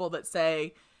the people that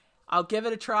say, I'll give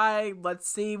it a try. Let's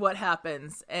see what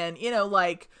happens. And,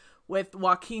 like with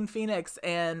Joaquin Phoenix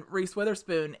and Reese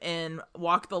Witherspoon in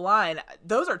Walk the Line,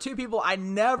 those are two people I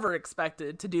never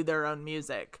expected to do their own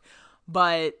music.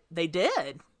 But they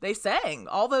did. They sang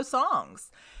all those songs.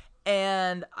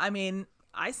 And I mean,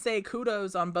 I say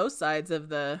kudos on both sides of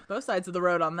the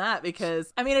road on that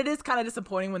because I mean it is kind of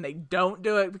disappointing when they don't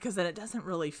do it because then it doesn't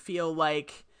really feel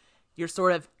like you're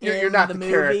sort of you're not the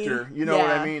movie. Character. You know what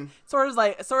I mean? Sort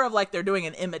of like they're doing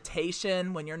an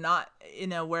imitation when you're not.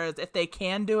 Whereas if they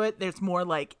can do it, there's more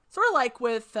like sort of like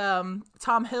with Tom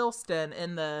Hiddleston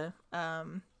in the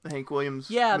Hank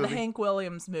Williams. Yeah, movie. The Hank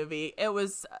Williams movie. It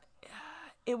was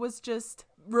just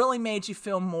really made you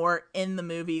feel more in the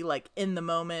movie, like in the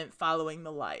moment, following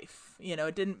the life.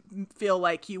 It didn't feel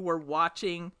like you were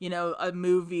watching, a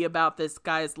movie about this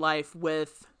guy's life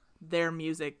with their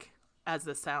music as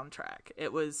the soundtrack.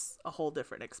 It was a whole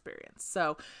different experience.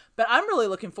 So, but I'm really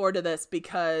looking forward to this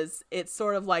because it's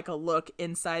sort of like a look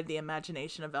inside the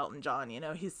imagination of Elton John.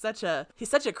 He's such a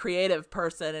creative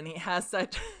person and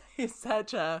he's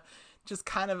such a just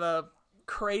kind of a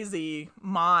crazy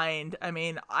mind. I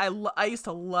mean, I used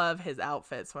to love his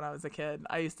outfits when I was a kid.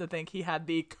 I used to think he had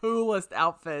the coolest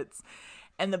outfits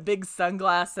and the big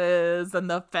sunglasses and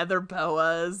the feather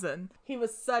boas, and he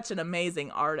was such an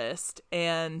amazing artist.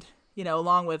 And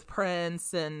along with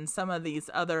Prince and some of these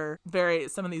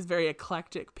very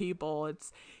eclectic people,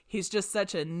 he's just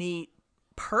such a neat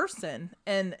person,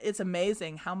 and it's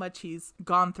amazing how much he's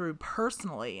gone through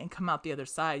personally and come out the other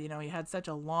side. He had such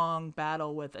a long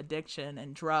battle with addiction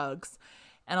and drugs,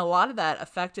 and a lot of that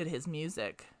affected his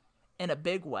music in a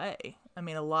big way. I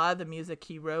mean, a lot of the music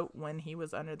he wrote when he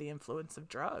was under the influence of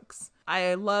drugs.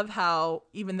 I love how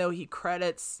even though he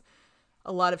credits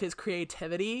a lot of his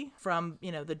creativity from,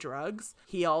 the drugs,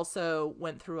 he also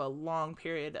went through a long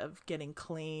period of getting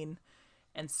clean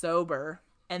and sober.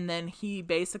 And then he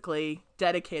basically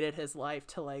dedicated his life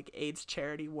to like AIDS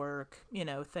charity work,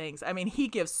 things. I mean, he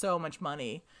gives so much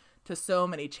money to so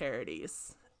many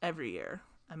charities every year.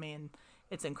 I mean,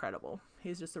 it's incredible.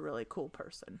 He's just a really cool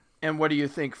person. And what do you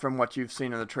think from what you've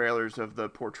seen in the trailers of the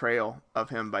portrayal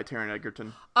of him by Taron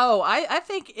Egerton? Oh, I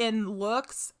think in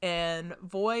looks and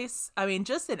voice, I mean,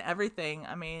 just in everything.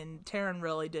 I mean, Taron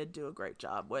really did do a great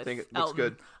job with Elton. I think it looks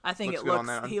good. I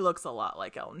think he looks a lot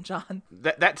like Elton John.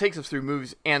 That takes us through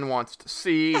movies Anne wants to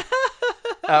see.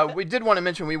 We did want to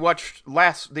mention we watched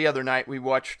the other night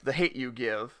The Hate U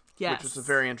Give, which is a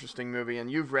very interesting movie, and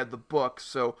you've read the book,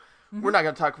 so we're not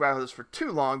going to talk about this for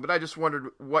too long, but I just wondered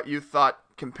what you thought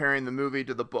comparing the movie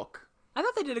to the book. I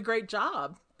thought they did a great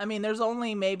job. I mean, there's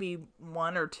only maybe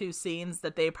one or two scenes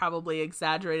that they probably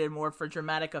exaggerated more for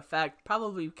dramatic effect,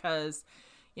 probably because,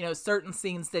 certain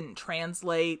scenes didn't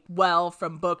translate well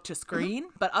from book to screen.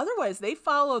 But otherwise, they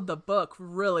followed the book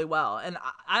really well. And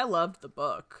I loved the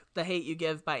book, The Hate U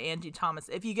Give by Angie Thomas.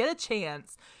 If you get a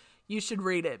chance, you should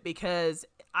read it because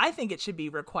I think it should be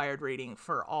required reading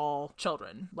for all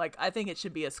children. Like, I think it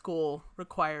should be a school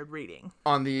required reading.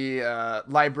 On the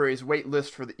library's wait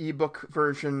list for the ebook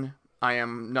version, I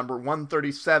am number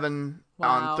 137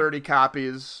 on 30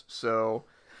 copies. So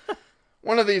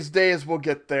one of these days we'll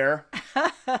get there.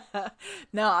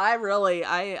 No, I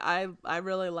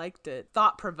really liked it.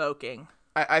 Thought provoking.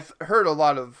 I've heard a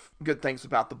lot of good things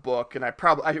about the book, and I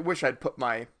wish I'd put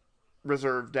my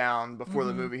reserve down before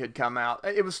the movie had come out.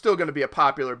 It was still going to be a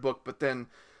popular book, but then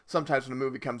sometimes when a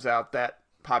movie comes out, that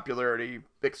popularity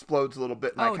explodes a little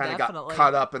bit, and I kind of got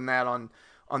caught up in that on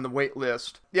the wait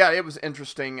list. Yeah, it was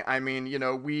interesting. I mean,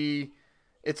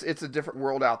 it's a different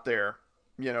world out there,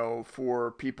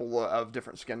 for people of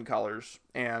different skin colors,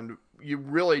 and you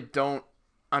really don't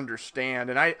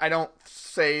understand. And I don't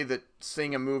say that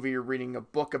seeing a movie or reading a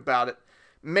book about it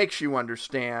makes you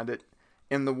understand it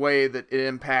in the way that it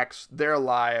impacts their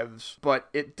lives, but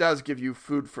it does give you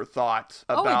food for thought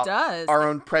about our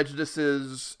own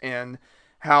prejudices and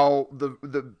how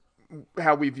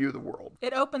how we view the world.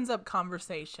 It opens up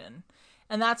conversation.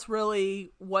 And that's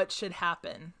really what should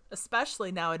happen,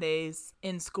 especially nowadays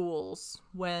in schools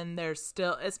when there's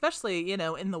still, especially,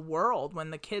 in the world,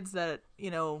 when the kids that,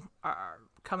 are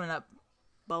coming up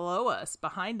below us,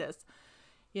 behind us,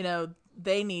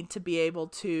 they need to be able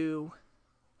to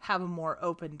have a more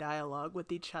open dialogue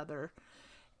with each other.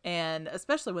 And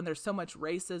especially when there's so much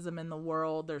racism in the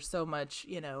world, there's so much,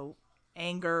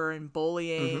 anger and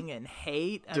bullying and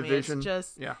hate. Division. It's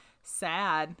just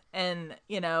sad. And,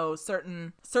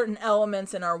 certain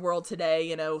elements in our world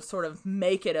today, sort of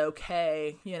make it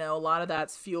okay. A lot of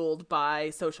that's fueled by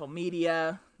social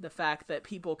media, the fact that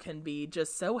people can be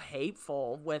just so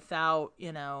hateful without,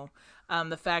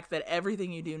 the fact that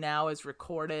everything you do now is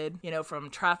recorded, from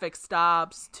traffic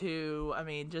stops to,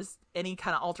 just any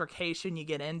kind of altercation you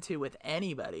get into with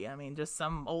anybody. Just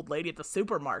some old lady at the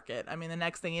supermarket. The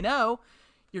next thing you know,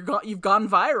 you've gone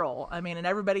viral. And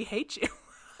everybody hates you.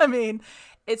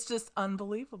 It's just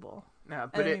unbeliable. Yeah,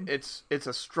 but it's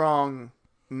a strong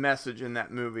message in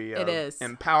that movie of it is.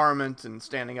 Empowerment and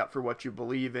standing up for what you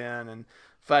believe in and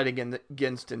fighting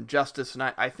against injustice. And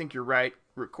I think you're right.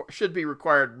 Should be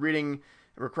required reading,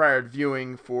 required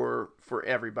viewing for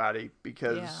everybody,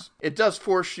 because it does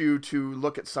force you to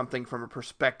look at something from a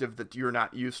perspective that you're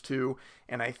not used to.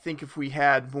 And I think if we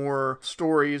had more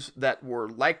stories that were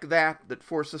like that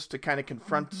force us to kind of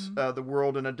confront the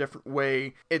world in a different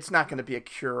way, it's not going to be a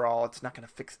cure-all. It's not going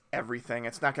to fix everything.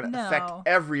 It's not going to affect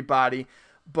everybody,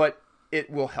 but it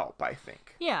will help, I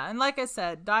think. Yeah, and like I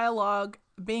said, dialogue,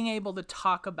 being able to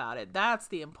talk about it, that's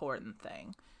the important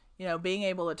thing. Being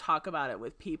able to talk about it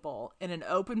with people in an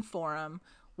open forum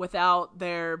without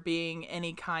there being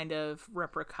any kind of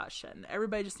repercussion.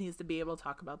 Everybody just needs to be able to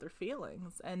talk about their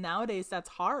feelings. And nowadays that's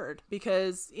hard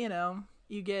because,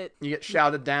 you get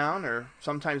shouted down or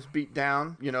sometimes beat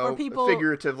down, or people,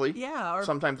 figuratively. Yeah. Or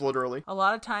sometimes literally. A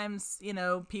lot of times,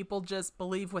 people just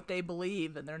believe what they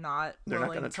believe and they're not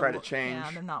going to try to change.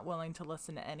 Yeah, they're not willing to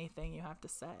listen to anything you have to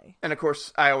say. And of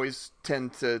course, I always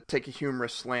tend to take a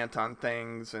humorous slant on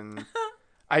things, and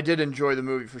I did enjoy the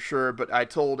movie for sure, but I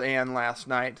told Anne last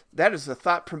night, that is a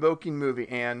thought-provoking movie,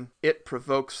 Anne. It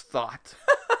provokes thought.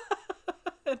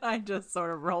 And I just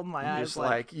sort of rolled my eyes. Just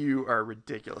like, you are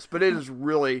ridiculous. But it is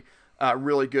really,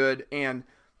 really good. And,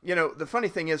 the funny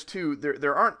thing is, too,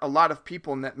 there aren't a lot of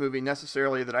people in that movie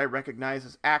necessarily that I recognize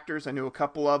as actors. I knew a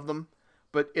couple of them.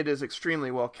 But it is extremely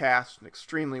well cast and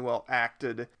extremely well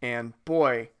acted. And,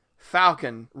 boy,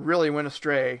 Falcon really went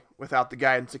astray without the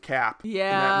guidance of Cap in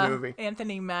that movie.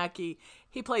 Anthony Mackie.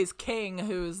 He plays King,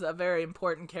 who's a very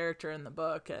important character in the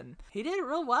book, and he did it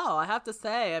real well, I have to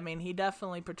say. He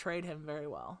definitely portrayed him very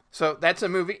well. So that's a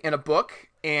movie and a book,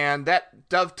 and that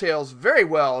dovetails very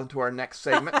well into our next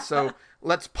segment. So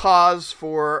let's pause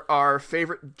for our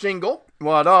favorite jingle.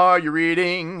 What are you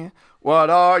reading? What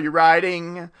are you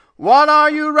writing? What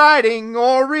are you writing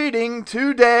or reading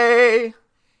today?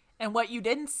 And what you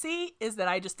didn't see is that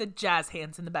I just did jazz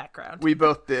hands in the background. We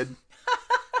both did.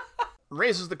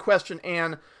 Raises the question,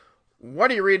 Anne, what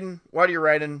are you reading? What are you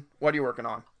writing? What are you working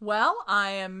on? Well, I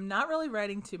am not really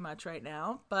writing too much right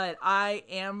now, but I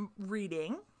am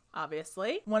reading,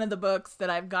 obviously. One of the books that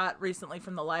I've got recently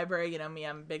from the library, me,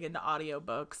 I'm big into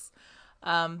audiobooks.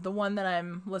 The one that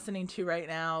I'm listening to right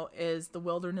now is The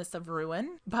Wilderness of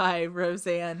Ruin by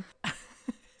Roseanne.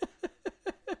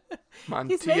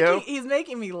 Montijo? He's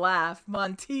making me laugh.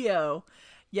 Montijo.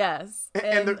 Yes.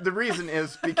 And the reason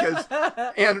is because,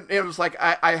 and it was like,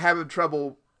 I have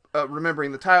trouble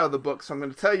remembering the title of the book, so I'm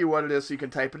going to tell you what it is so you can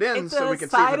type it in so we can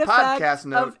see the podcast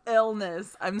note. Of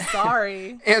illness. I'm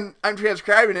sorry. And I'm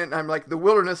transcribing it, and I'm like, The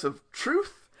Wilderness of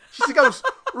Truth? She goes,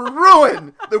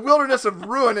 Ruin! The Wilderness of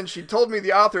Ruin. And she told me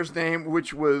the author's name,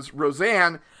 which was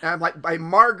Roseanne. And I'm like, by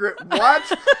Margaret what?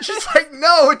 She's like,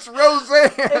 no, it's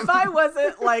Roseanne. If I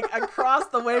wasn't, across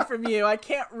the way from you, I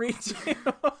can't reach you.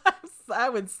 I'm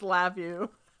would slap you.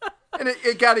 And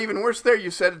it got even worse there.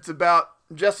 You said it's about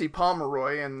Jesse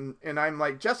Pomeroy, and I'm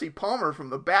like, Jesse Palmer from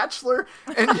The Bachelor?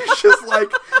 And you're just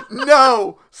like,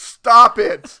 no, stop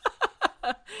it.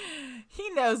 He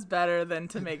knows better than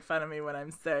to make fun of me when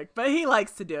I'm sick, but he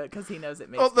likes to do it because he knows it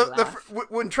makes me laugh.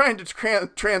 When trying to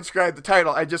transcribe the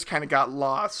title, I just kind of got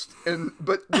lost,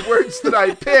 but the words that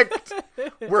I picked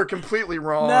were completely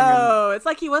wrong. No, it's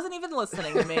like he wasn't even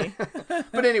listening to me.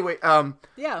 But anyway,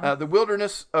 The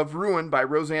Wilderness of Ruin by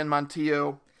Roseanne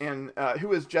Montijo. And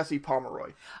who is Jesse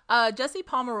Pomeroy? Jesse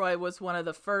Pomeroy was one of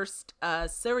the first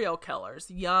serial killers,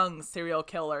 young serial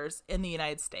killers in the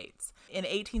United States. In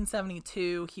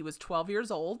 1872, he was 12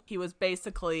 years old. He was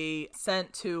basically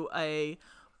sent to a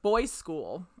boys'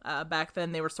 school. Back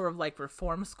then, they were sort of like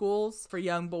reform schools for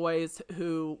young boys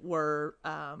who were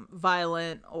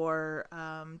violent or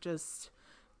just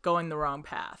going the wrong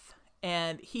path.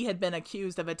 And he had been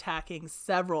accused of attacking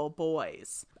several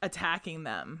boys, attacking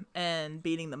them and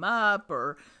beating them up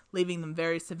or leaving them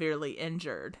very severely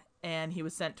injured. And he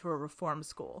was sent to a reform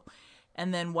school.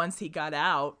 And then once he got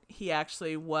out, he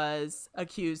actually was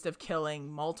accused of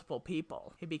killing multiple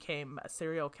people. He became a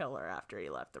serial killer after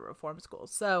he left the reform school.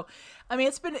 So, I mean,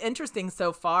 it's been interesting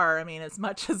so far. I mean, as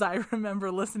much as I remember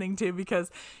listening to,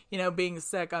 because, being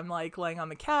sick, I'm like laying on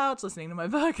the couch, listening to my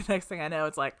book. Next thing I know,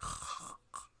 it's like...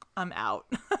 I'm out.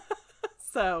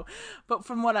 So, but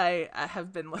from what I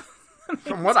have been listening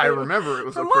from what I remember, it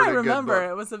was a pretty good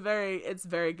book. It's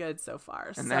very good so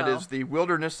far. And that is The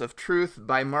Wilderness of Truth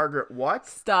by Margaret what?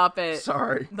 Stop it.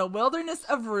 Sorry. The Wilderness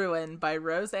of Ruin by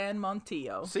Roseanne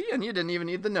Montijo. See, and you didn't even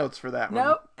need the notes for that one.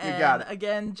 Nope. You got it.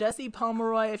 Again, Jesse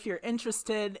Pomeroy, if you're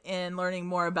interested in learning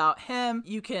more about him,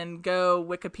 you can go,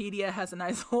 Wikipedia has a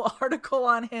nice little article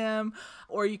on him,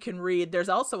 or you can read, there's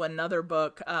also another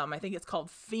book, I think it's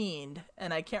called Fiend,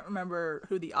 and I can't remember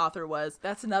who the author was.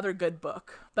 That's another good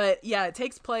book. But yeah, it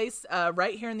takes place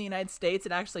right here in the United States.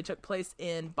 It actually took place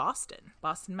in Boston,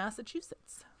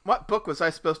 Massachusetts. What book was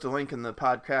I supposed to link in the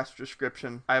podcast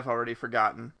description? I've already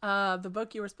forgotten. The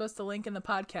book you were supposed to link in the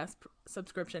podcast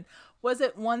subscription. Was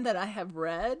it one that I have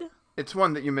read? It's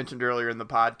one that you mentioned earlier in the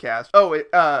podcast. Oh,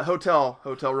 Hotel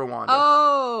Rwanda.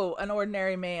 Oh, An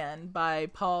Ordinary Man by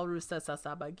Paul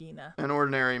Rusesabagina. An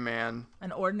Ordinary Man.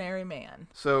 An Ordinary Man.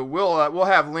 So we'll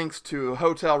have links to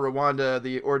Hotel Rwanda,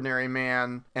 The Ordinary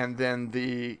Man, and then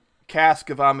the Cask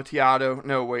of Amontillado.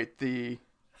 No, wait, the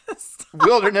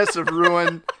Wilderness of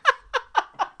Ruin.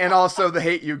 And also The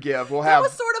Hate U Give. That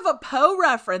was sort of a Poe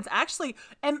reference, actually.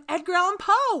 And Edgar Allan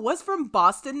Poe was from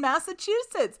Boston,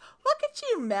 Massachusetts. Look at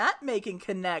you, Matt, making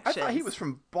connections. I thought he was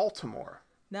from Baltimore.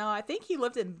 No, I think he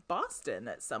lived in Boston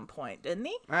at some point, didn't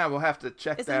he? We'll have to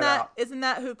check that out. Isn't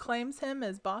that who claims him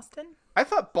as Boston? I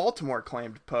thought Baltimore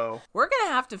claimed Poe. We're going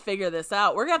to have to figure this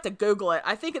out. We're going to have to Google it.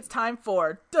 I think it's time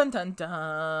for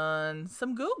dun-dun-dun,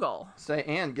 some Google. Say,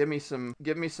 Ann, give me some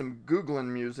Googling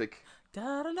music. It's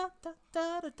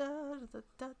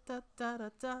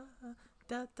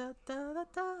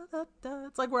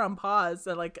like we're on pause,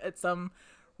 and like it's some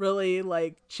really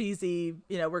like cheesy,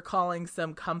 we're calling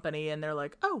some company and they're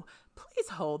like, oh, please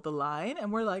hold the line,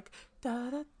 and we're like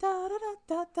some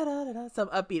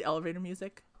upbeat elevator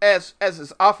music. As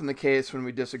is often the case when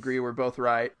we disagree, we're both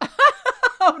right.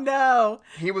 Oh no.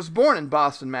 He was born in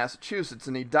Boston, Massachusetts,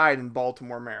 and he died in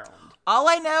Baltimore, Maryland. All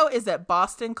I know is that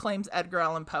Boston claims Edgar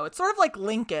Allan Poe. It's sort of like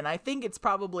Lincoln. I think it's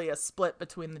probably a split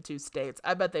between the two states.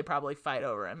 I bet they probably fight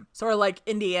over him. Sort of like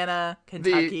Indiana,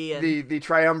 Kentucky, the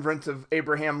triumvirate of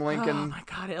Abraham Lincoln. Oh my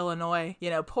God, Illinois.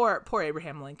 Poor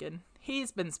Abraham Lincoln.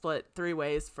 He's been split 3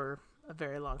 ways for a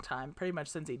very long time, pretty much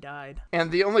since he died.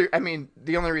 And the only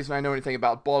reason I know anything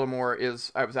about Baltimore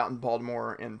is I was out in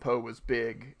Baltimore and Poe was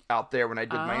big out there when I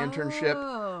did my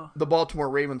internship. The Baltimore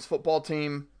Ravens football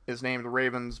team is named the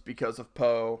Ravens because of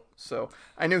Poe, so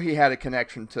I knew he had a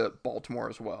connection to Baltimore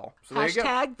as well. So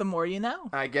hashtag the more you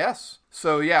know, I guess.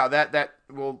 So yeah, that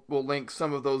we'll link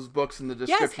some of those books in the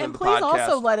description of the podcast. Yes, and please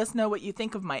also let us know what you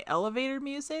think of my elevator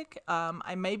music.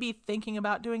 I may be thinking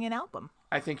about doing an album.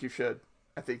 I think you should.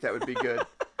 I think that would be good.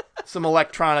 Some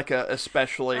electronica,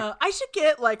 especially. I should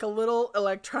get like a little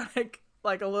electronic,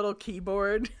 like a little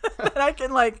keyboard that I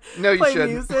can like play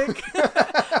music.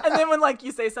 And then when like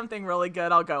you say something really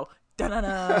good, I'll go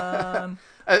dun-dun-dun.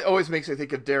 It always makes me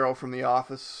think of Daryl from The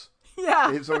Office.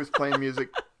 Yeah. He's always playing music.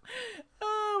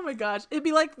 Oh my gosh. It'd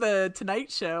be like the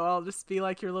Tonight Show. I'll just be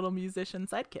like your little musician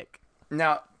sidekick.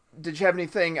 Now, did you have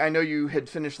anything? I know you had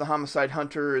finished The Homicide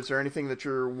Hunter. Is there anything that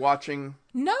you're watching?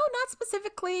 No, not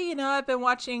specifically. I've been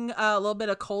watching a little bit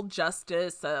of Cold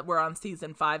Justice. We're on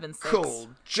season 5 and 6.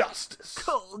 Cold Justice.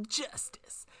 Cold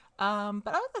Justice. But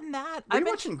other than that, Were you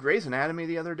watching Grey's Anatomy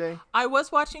the other day? I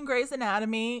was watching Grey's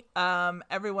Anatomy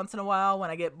every once in a while when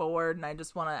I get bored and I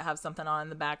just want to have something on in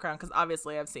the background, because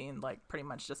obviously I've seen like pretty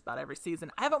much just about every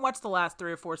season. I haven't watched the last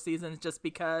 3 or 4 seasons just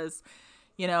because,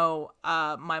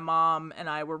 my mom and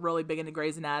I were really big into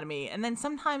Grey's Anatomy, and then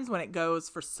sometimes when it goes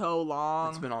for so long,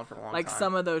 It's been on for a long time. Like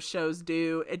some of those shows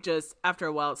do, it just after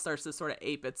a while it starts to sort of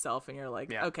ape itself, and you're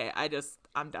like, okay,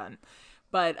 I'm done.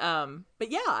 But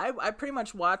yeah, I pretty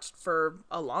much watched for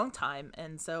a long time,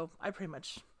 and so I pretty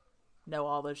much know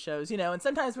all those shows, and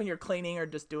sometimes when you're cleaning or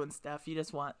just doing stuff, you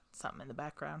just want something in the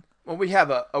background. Well, we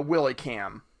have a Willy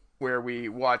cam where we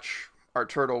watch our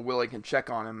turtle. Willy can check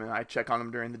on him, and I check on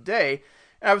him during the day.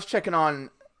 And I was checking on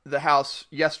the house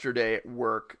yesterday at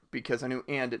work because I knew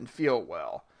Ann didn't feel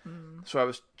well. So I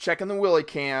was checking the Willy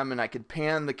cam, and I could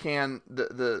pan the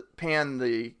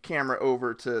camera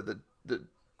over to the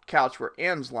couch where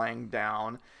Ann's laying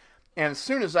down, and as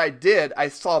soon as I did, I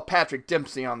saw Patrick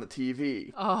Dempsey on the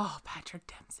TV. Oh, Patrick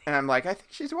Dempsey! And I'm like, I think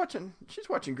she's watching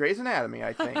Grey's Anatomy,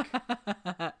 I think.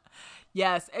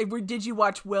 Yes. Did you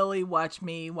watch Willy? Watch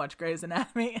me? Watch Grey's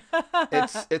Anatomy?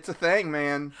 It's a thing,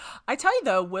 man. I tell you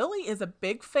though, Willy is a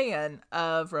big fan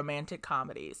of romantic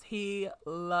comedies. He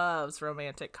loves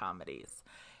romantic comedies.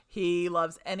 He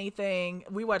loves anything.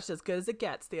 We watched As Good as It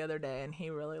Gets the other day, and he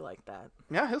really liked that.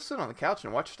 Yeah, he'll sit on the couch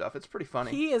and watch stuff. It's pretty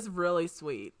funny. He is really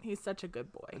sweet. He's such a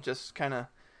good boy. Just kind of,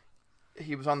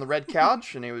 he was on the red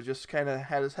couch, and he was just kind of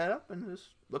had his head up and was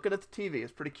looking at the TV.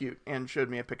 It's pretty cute, and showed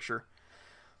me a picture.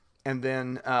 And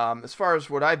then, as far as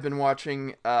what I've been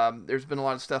watching, there's been a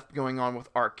lot of stuff going on with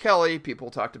R. Kelly. People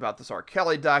talked about this R.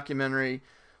 Kelly documentary.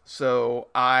 So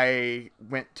I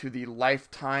went to the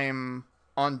Lifetime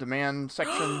on-demand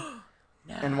section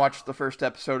and watched the first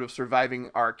episode of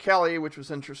Surviving R. Kelly, which was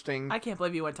interesting. I can't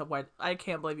believe you watched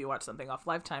something off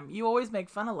Lifetime. You always make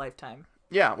fun of Lifetime.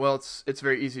 Yeah, well, it's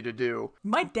very easy to do.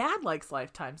 My dad likes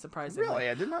Lifetime, surprisingly. Really?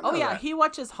 I did not know that. Oh, yeah. That. He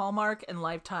watches Hallmark and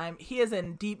Lifetime. He is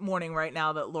in deep mourning right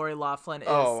now that Lori Loughlin is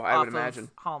I would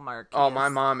imagine. Hallmark. My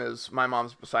mom's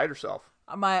beside herself.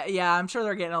 I'm sure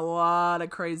they're getting a lot of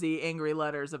crazy, angry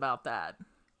letters about that.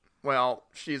 Well,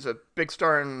 she's a big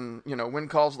star in, When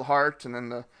Calls the Heart, and then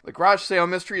the Garage Sale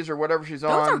Mysteries or whatever she's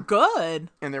on. Those are good.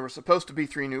 And there were supposed to be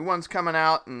 3 new ones coming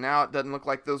out, and now it doesn't look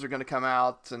like those are going to come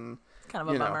out. And it's kind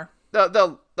of a bummer.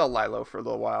 They'll lie low for a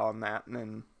little while on that, and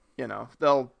then,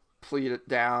 they'll plead it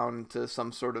down to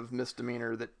some sort of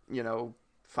misdemeanor that,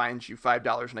 fines you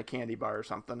 $5 in a candy bar or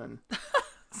something, and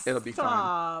it'll be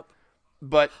fine.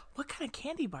 But what kind of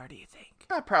candy bar do you think?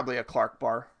 Probably a Clark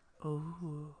bar.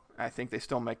 Ooh. I think they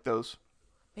still make those.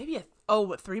 Maybe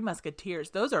Three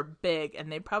Musketeers. Those are big,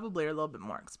 and they probably are a little bit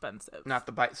more expensive. Not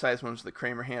the bite-sized ones that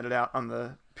Kramer handed out on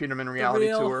the Peterman reality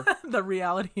tour. The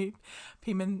reality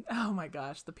Peterman. Oh my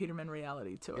gosh, the Peterman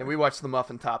reality tour. And we watched the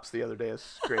Muffin Tops the other day.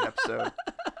 It's a great episode.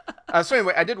 So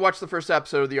anyway, I did watch the first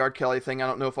episode of the R. Kelly thing. I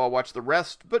don't know if I'll watch the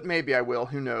rest, but maybe I will.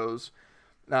 Who knows?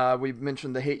 We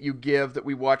mentioned The Hate U Give that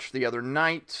we watched the other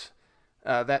night.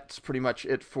 That's pretty much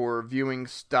it for viewing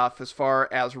stuff. As far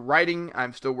as writing,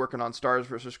 I'm still working on Stars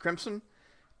vs. Crimson,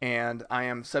 and I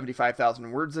am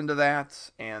 75,000 words into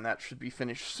that, and that should be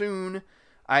finished soon.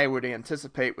 I would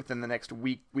anticipate within the next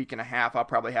week and a half, I'll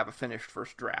probably have a finished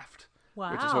first draft.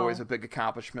 Wow. Which is always a big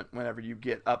accomplishment whenever you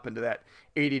get up into that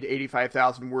 80 to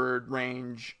 85,000 word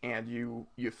range and you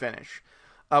finish.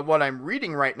 What I'm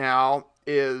reading right now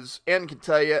is, Ann can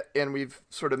tell you, and we've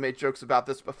sort of made jokes about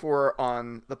this before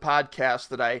on the podcast,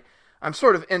 that I'm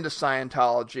sort of into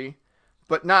Scientology,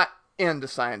 but not into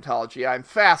Scientology. I'm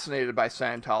fascinated by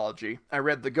Scientology. I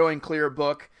read the Going Clear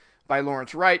book by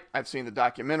Lawrence Wright. I've seen the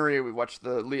documentary. We watched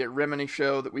the Leah Remini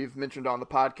show that we've mentioned on the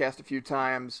podcast a few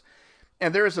times.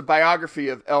 And there is a biography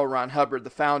of L. Ron Hubbard, the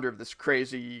founder of this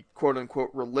crazy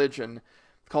quote-unquote religion,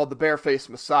 called The Barefaced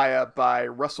Messiah by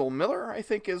Russell Miller, I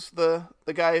think is the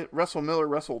guy. Russell Miller,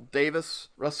 Russell Davis,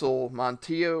 Russell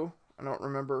Montillo. I don't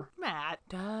remember. Matt.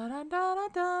 Da, da, da, da,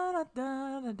 da,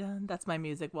 da, da. That's my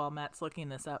music while Matt's looking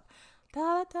this up. We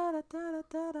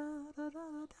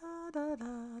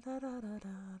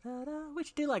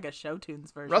should do like a show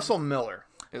tunes version. Russell Miller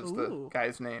is the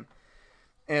guy's name.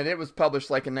 And it was published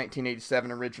like in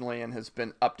 1987 originally and has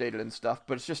been updated and stuff.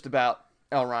 But it's just about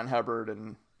L. Ron Hubbard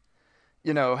and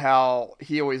how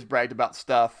he always bragged about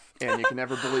stuff and you can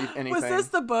never believe anything. Was this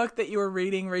the book that you were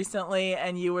reading recently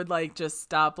and you would like just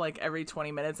stop like every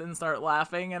 20 minutes and start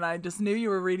laughing? And I just knew you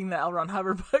were reading the L. Ron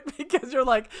Hubbard book because you're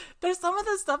like, there's some of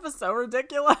this stuff is so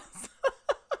ridiculous.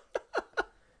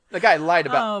 The guy lied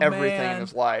about everything in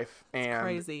his life. And, it's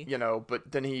crazy.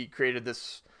 But then he created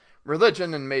this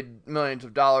religion and made millions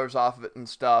of dollars off of it and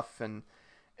stuff. And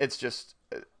it's just,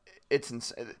 it's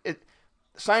insane.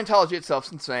 Scientology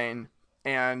itself's insane.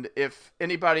 And if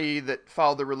anybody that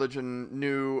followed the religion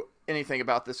knew anything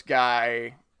about this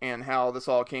guy and how this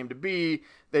all came to be,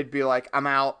 they'd be like, I'm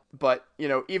out. But,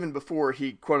 even before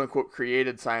he quote unquote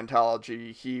created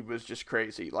Scientology, he was just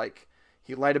crazy. Like,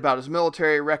 he lied about his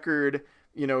military record.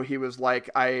 He was like,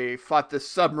 I fought this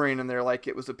submarine and they're like,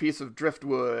 it was a piece of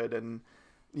driftwood, and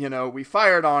we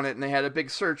fired on it and they had a big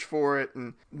search for it.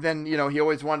 And then, he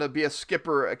always wanted to be a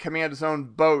skipper, command his own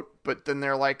boat. But then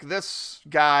they're like, this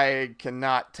guy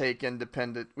cannot take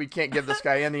independent. We can't give this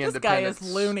guy any independence. This guy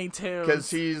is loony too. Because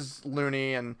he's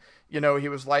loony. And, he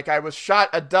was like, I was shot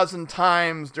a dozen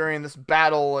times during this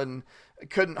battle and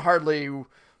couldn't hardly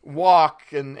walk.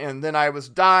 And then I was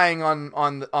dying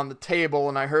on the table,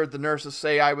 and I heard the nurses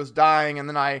say I was dying. And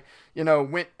then I,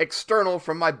 went external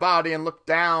from my body and looked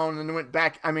down and went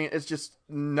back. I mean, it's just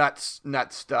nuts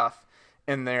stuff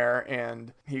in there.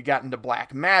 And he got into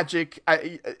black magic.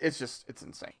 It's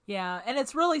insane. Yeah. And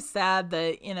it's really sad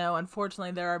that,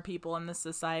 unfortunately there are people in this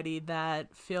society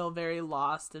that feel very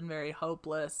lost and very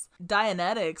hopeless.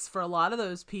 Dianetics, for a lot of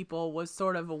those people, was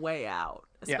sort of a way out,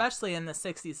 especially in the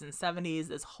 60s and 70s,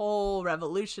 this whole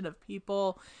revolution of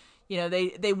people,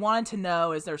 they wanted to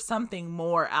know, is there something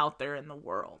more out there in the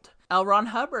world? L. Ron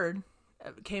Hubbard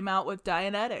came out with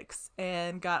Dianetics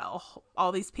and got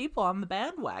all these people on the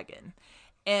bandwagon.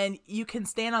 And you can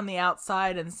stand on the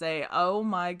outside and say, oh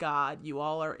my God, you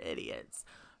all are idiots.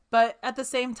 But at the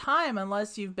same time,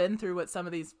 unless you've been through what some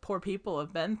of these poor people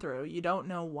have been through, you don't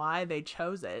know why they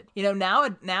chose it.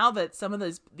 Now that some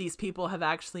of these people have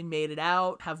actually made it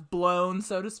out, have blown,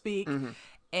 so to speak,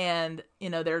 and,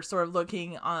 they're sort of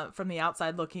looking from the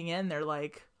outside looking in, they're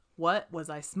like, what was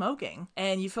I smoking?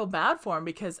 And you feel bad for them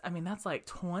because, that's like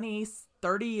 20,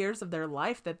 30 years of their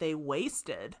life that they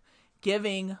wasted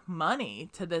giving money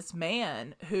to this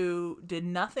man who did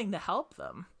nothing to help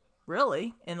them,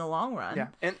 really, in the long run. Yeah,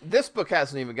 and this book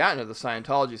hasn't even gotten to the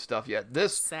Scientology stuff yet.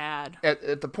 Sad.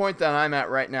 At the point that I'm at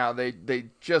right now, they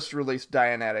just released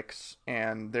Dianetics,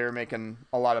 and they're making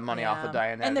a lot of money off of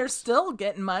Dianetics. And they're still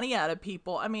getting money out of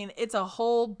people. It's a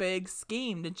whole big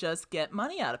scheme to just get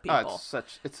money out of people.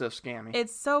 It's so scammy.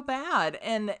 It's so bad.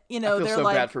 And, I feel so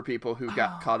bad for people who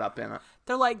got caught up in it.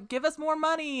 They're like, give us more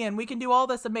money and we can do all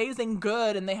this amazing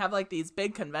good. And they have like these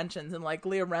big conventions. And like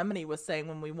Leah Remini was saying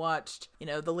when we watched,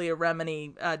 the Leah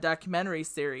Remini documentary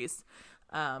series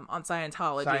on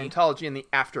Scientology. Scientology and the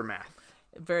Aftermath.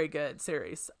 Very good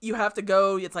series. You have to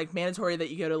go, it's like mandatory that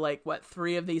you go to like,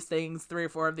 3 or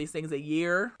 4 of these things a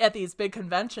year. At these big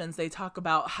conventions, they talk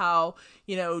about how,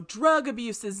 drug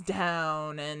abuse is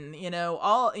down and,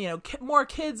 more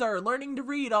kids are learning to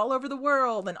read all over the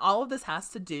world. And all of this has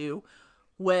to do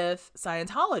with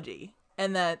Scientology,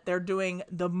 and that they're doing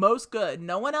the most good.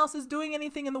 No one else is doing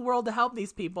anything in the world to help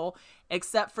these people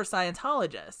except for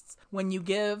Scientologists. When you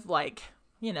give $10,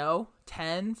 $15,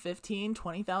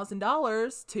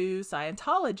 $20,000 to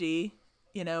Scientology,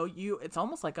 it's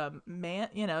almost like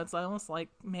it's almost like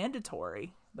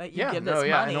mandatory that you give this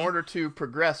money. In order to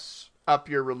progress up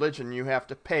your religion, you have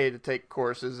to pay to take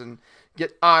courses and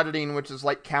get auditing, which is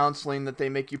like counseling that they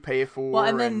make you pay for. Well,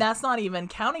 and then that's not even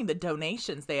counting the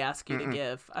donations they ask you to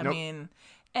give. I mean,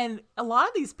 and a lot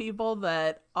of these people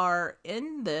that are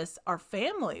in this are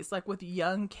families, like with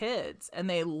young kids, and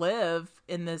they live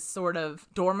in this sort of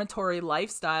dormitory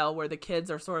lifestyle where the kids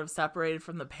are sort of separated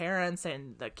from the parents,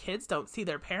 and the kids don't see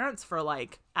their parents for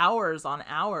like hours on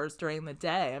hours during the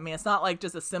day. It's not like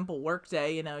just a simple work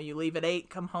day, you leave at 8,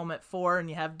 come home at 4, and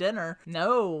you have dinner.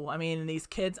 No, these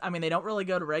kids, they don't really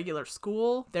go to regular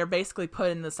school. They're basically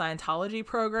put in the Scientology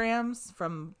programs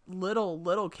from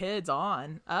little kids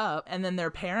on up. And then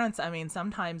their parents,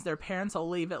 sometimes their parents will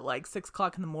leave at like 6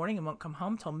 o'clock in the morning and won't come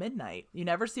home till midnight. You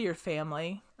never see your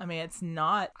family. It's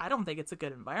not, I don't think it's a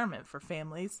good environment for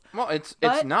families. Well, it's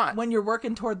not. When you're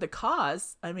working toward the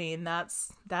cause,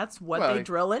 that's what they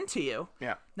drill into you.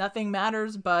 Yeah. Nothing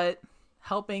matters but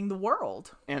helping the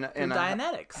world and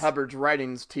Dianetics. Hubbard's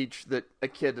writings teach that a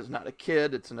kid is not a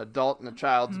kid, it's an adult in a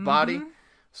child's body.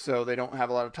 So they don't have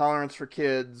a lot of tolerance for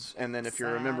kids. And then if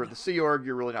you're a member of the Sea Org,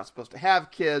 you're really not supposed to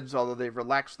have kids, although they've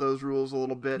relaxed those rules a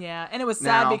little bit. Yeah, and it was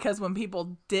sad because when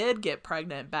people did get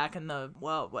pregnant back in the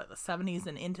 70s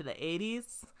and into the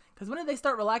 80s, because when did they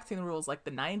start relaxing the rules? Like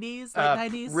the 90s,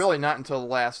 late 90s? Really not until the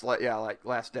last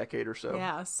decade or so.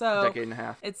 Yeah, so decade and a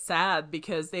half. It's sad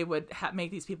because they would make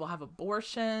these people have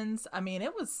abortions.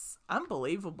 It was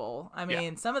unbelievable.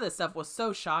 Some of this stuff was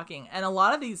so shocking. And a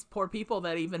lot of these poor people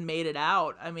that even made it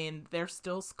out, they're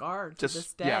still scarred to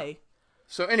this day.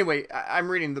 So anyway, I'm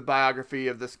reading the biography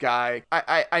of this guy.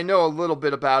 I know a little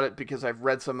bit about it because I've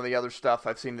read some of the other stuff.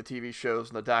 I've seen the TV shows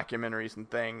and the documentaries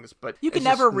and things. But you can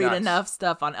never read enough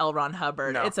stuff on L. Ron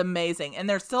Hubbard. No. It's amazing. And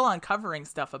they're still uncovering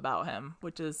stuff about him,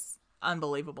 which is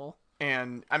unbelievable.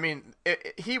 And, I mean,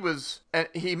 he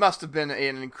must have been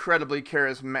an incredibly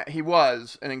charismatic... He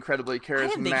was an incredibly charismatic... I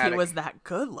didn't think he was that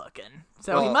good-looking.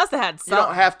 So he must have had something. You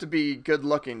don't have to be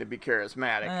good-looking to be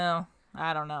charismatic. Well,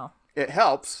 I don't know. It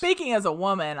helps. Speaking as a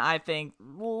woman, I think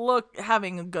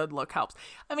having a good look helps.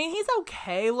 I mean, he's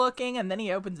okay looking, and then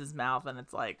he opens his mouth, and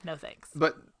it's like, no thanks.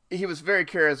 But... he was very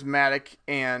charismatic,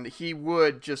 and he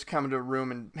would just come into a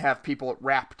room and have people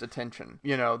rapt attention.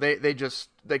 You know, they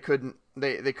couldn't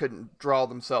draw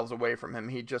themselves away from him.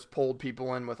 He just pulled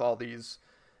people in with all these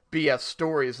BS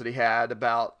stories that he had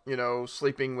about, you know,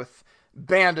 sleeping with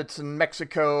bandits in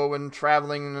Mexico and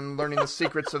traveling and learning the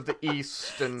secrets of the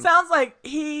East. And sounds like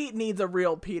he needs a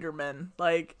real Peterman.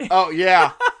 Like, oh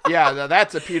yeah,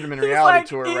 that's a Peterman reality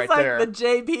tour right there. He's like the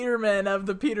Jay Peterman of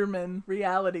the Peterman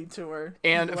reality tour.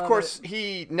 And of course,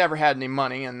 he never had any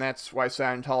money, and that's why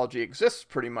Scientology exists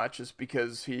pretty much, is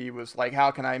because he was like,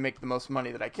 how can I make the most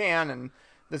money that I can? And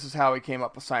this is how he came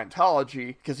up with Scientology,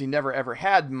 because he never ever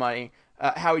had money.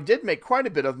 How he did make quite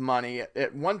a bit of money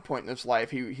at one point in his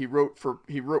life. He wrote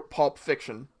pulp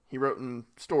fiction. He wrote in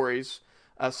stories,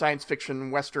 science fiction,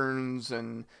 westerns,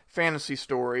 and fantasy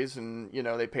stories, and you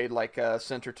know they paid like a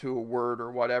cent or two a word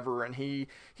or whatever. And he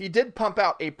did pump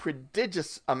out a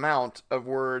prodigious amount of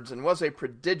words and was a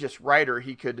prodigious writer.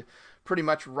 He could pretty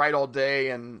much write all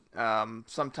day, and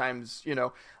sometimes, you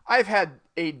know, I've had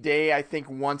a day, I think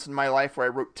once in my life, where I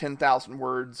wrote 10,000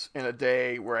 words in a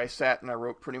day, where I sat and I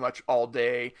wrote pretty much all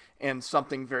day, and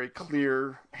something very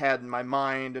clear had in my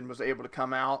mind and was able to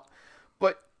come out.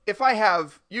 But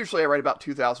usually I write about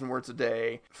 2,000 words a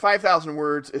day. 5,000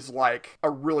 words is like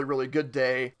a really, really good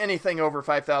day. Anything over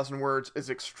 5,000 words is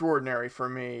extraordinary for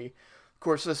me. Of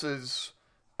course,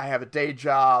 I have a day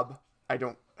job. I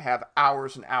don't have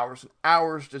hours and hours and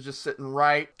hours to just sit and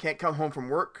write. Can't come home from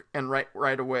work and write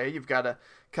right away. You've got to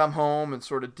come home and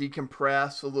sort of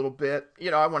decompress a little bit.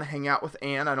 You know, I want to hang out with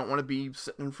Ann. I don't want to be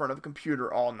sitting in front of a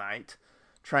computer all night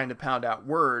trying to pound out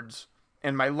words.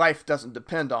 And my life doesn't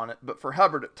depend on it. But for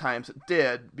Hubbard at times it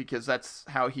did, because that's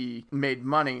how he made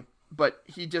money. But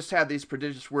he just had these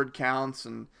prodigious word counts,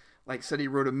 and like I said, he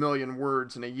wrote 1 million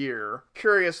words in a year.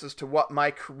 Curious as to what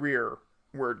my career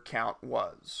word count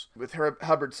was, with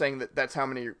Hubbard saying that that's how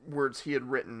many words he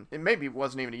had written. And maybe it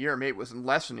wasn't even a year, maybe it was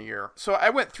less than a year. So I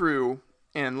went through,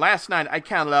 and last night I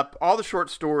counted up all the short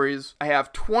stories. I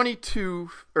have 20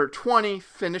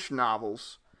 finished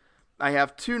novels. I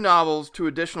have 2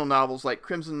 additional novels, like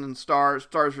Crimson and Stars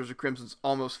vs. Crimson's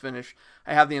almost finished.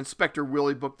 I have the Inspector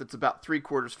Willy book that's about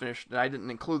 3/4 finished, and I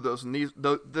didn't include those in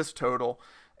this total.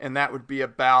 And that would be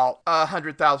about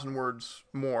 100,000 words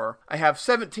more. I have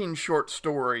 17 short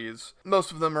stories.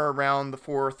 Most of them are around the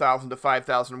 4,000 to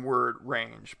 5,000 word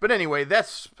range. But anyway,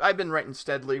 I've been writing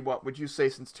steadily, what would you say,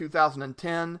 since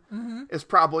 2010 is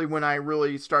probably when I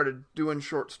really started doing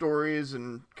short stories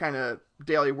and kind of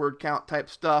daily word count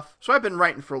type stuff. So I've been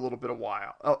writing for a little bit of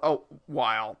a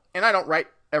while. And I don't write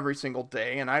every single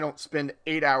day, and I don't spend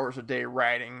 8 hours a day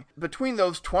writing. Between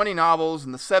those 20 novels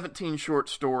and the 17 short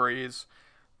stories,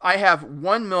 I have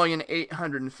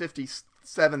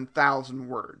 1,857,000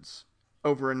 words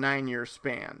over a 9-year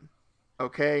span,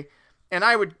 okay? And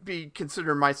I would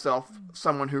consider myself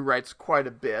someone who writes quite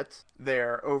a bit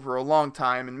there over a long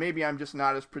time, and maybe I'm just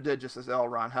not as prodigious as L.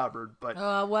 Ron Hubbard, but...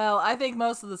 well, I think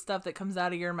most of the stuff that comes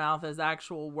out of your mouth is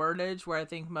actual wordage, where I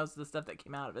think most of the stuff that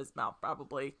came out of his mouth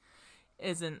probably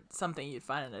isn't something you'd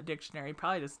find in a dictionary.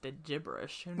 Probably just did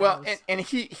gibberish. Who knows? Well, and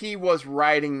he was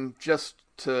writing just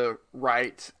to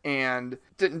write, and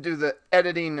didn't do the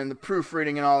editing and the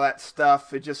proofreading and all that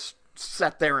stuff. It just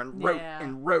sat there and wrote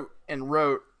and wrote and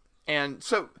wrote. And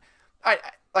so, like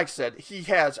I said, he's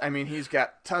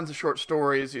got tons of short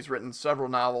stories. He's written several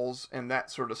novels and that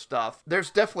sort of stuff.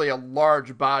 There's definitely a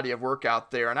large body of work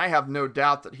out there, and I have no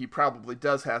doubt that he probably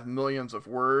does have millions of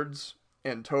words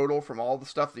in total from all the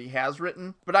stuff that he has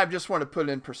written. But I just want to put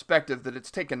in perspective that it's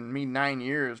taken me 9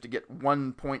 years to get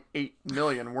 1.8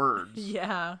 million words.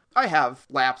 Yeah. I have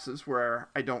lapses where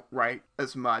I don't write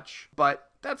as much, but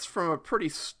that's from a pretty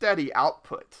steady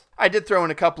output. I did throw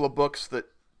in a couple of books that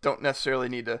don't necessarily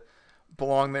need to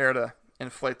belong there to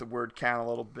inflate the word count a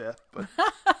little bit, but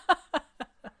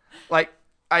like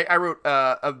I wrote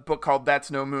a book called That's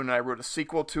No Moon, and I wrote a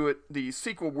sequel to it. The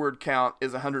sequel word count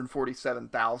is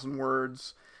 147,000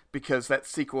 words because that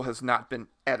sequel has not been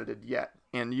edited yet.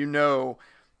 And you know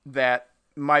that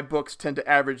my books tend to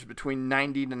average between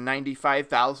 90 to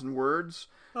 95,000 words.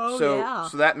 Oh,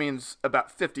 So that means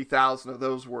about 50,000 of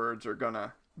those words are going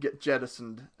to get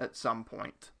jettisoned at some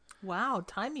point. Wow,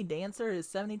 Timey Dancer is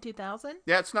 72,000?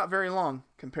 Yeah, it's not very long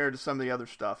compared to some of the other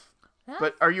stuff. Yeah.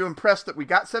 But are you impressed that we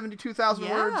got 72,000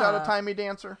 words out of Timey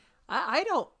Dancer? I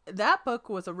don't. That book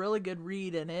was a really good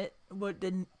read, and it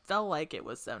didn't felt like it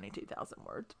was 72,000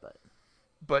 words,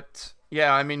 But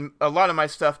yeah, I mean, a lot of my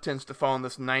stuff tends to fall in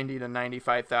this 90 to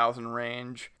 95,000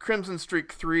 range. Crimson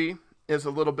Streak 3 is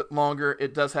a little bit longer.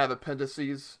 It does have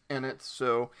appendices in it,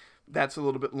 so that's a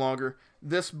little bit longer.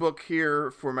 This book here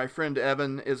for my friend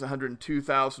Evan is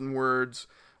 102,000 words.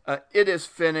 It is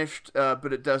finished,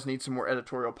 but it does need some more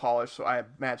editorial polish, so I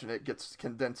imagine it gets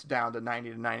condensed down to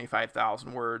 90 to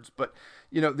 95,000 words. But,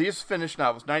 you know, these finished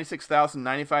novels, 96,000,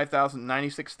 95,000,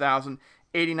 96,000,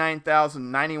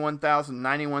 89,000, 91,000,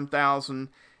 91,000,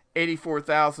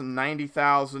 84,000,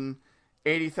 90,000,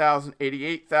 80,000,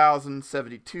 88,000,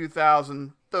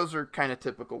 72,000. Those are kind of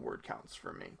typical word counts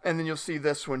for me. And then you'll see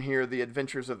this one here, The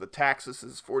Adventures of the Taxus,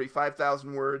 is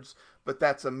 45,000 words, but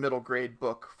that's a middle grade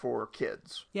book for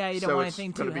kids. Yeah, you don't want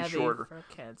anything too heavy for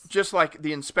kids. Just like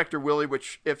the Inspector Willy,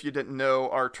 which, if you didn't know,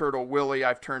 our turtle Willy,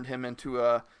 I've turned him into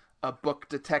a book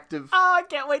detective. Oh, I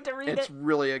can't wait to read it. It's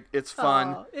really, it's fun.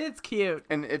 Oh, it's cute.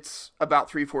 And it's about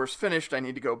 3/4 finished. I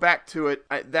need to go back to it.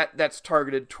 That's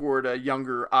targeted toward a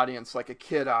younger audience, like a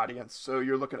kid audience. So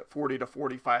you're looking at 40 to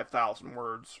 45,000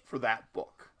 words for that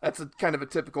book. That's a kind of a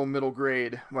typical middle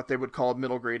grade, what they would call a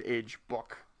middle grade age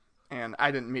book. And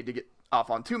I didn't mean to get off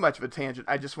on too much of a tangent.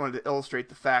 I just wanted to illustrate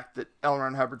the fact that L.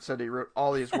 Ron Hubbard said he wrote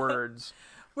all these words.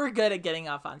 We're good at getting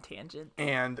off on tangents.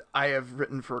 And I have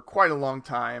written for quite a long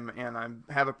time, and I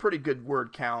have a pretty good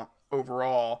word count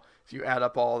overall. If you add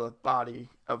up all the body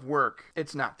of work,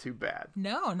 it's not too bad.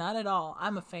 No, not at all.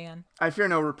 I'm a fan. I fear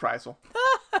no reprisal.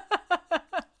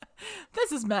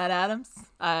 This is Matt Adams.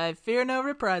 I fear no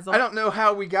reprisal. I don't know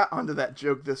how we got onto that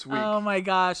joke this week. Oh my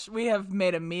gosh. We have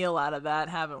made a meal out of that,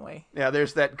 haven't we? Yeah,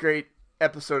 there's that great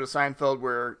episode of Seinfeld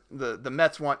where the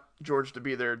Mets want George to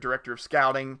be their director of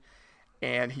scouting,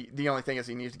 and the only thing is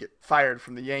he needs to get fired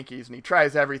from the Yankees, and he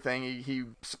tries everything. He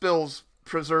spills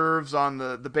preserves on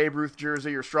the Babe Ruth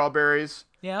jersey or strawberries.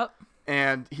 Yep.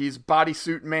 And he's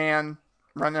bodysuit man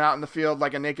running out in the field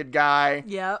like a naked guy.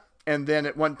 Yep. And then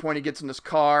at one point he gets in his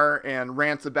car and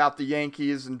rants about the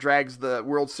Yankees and drags the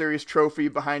World Series trophy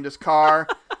behind his car.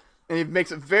 And he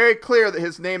makes it very clear that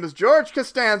his name is George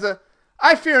Costanza.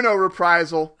 I fear no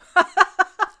reprisal.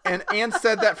 And Ann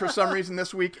said that for some reason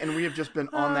this week, and we have just been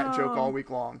on that joke all week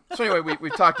long. So anyway,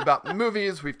 we've talked about the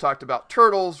movies, we've talked about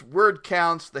turtles, word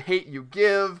counts, the hate you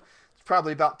give. It's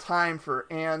probably about time for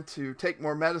Ann to take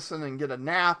more medicine and get a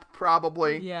nap,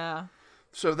 probably. Yeah.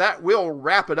 So that will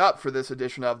wrap it up for this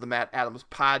edition of the Matt Adams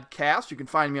Podcast. You can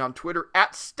find me on Twitter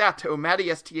at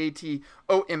Statomatty,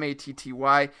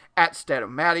 STATOMATTY, at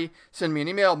Statomatty. Send me an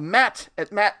email,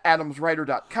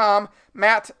 matt@mattadamswriter.com,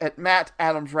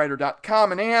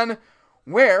 matt@mattadamswriter.com. And Ann,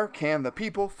 where can the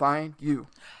people find you?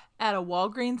 At a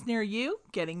Walgreens near you,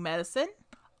 getting medicine,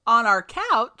 on our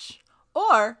couch,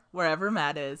 or wherever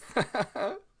Matt is.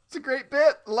 It's a great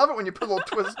bit. Love it when you put a little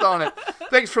twist on it.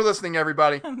 Thanks for listening,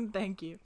 everybody. Thank you.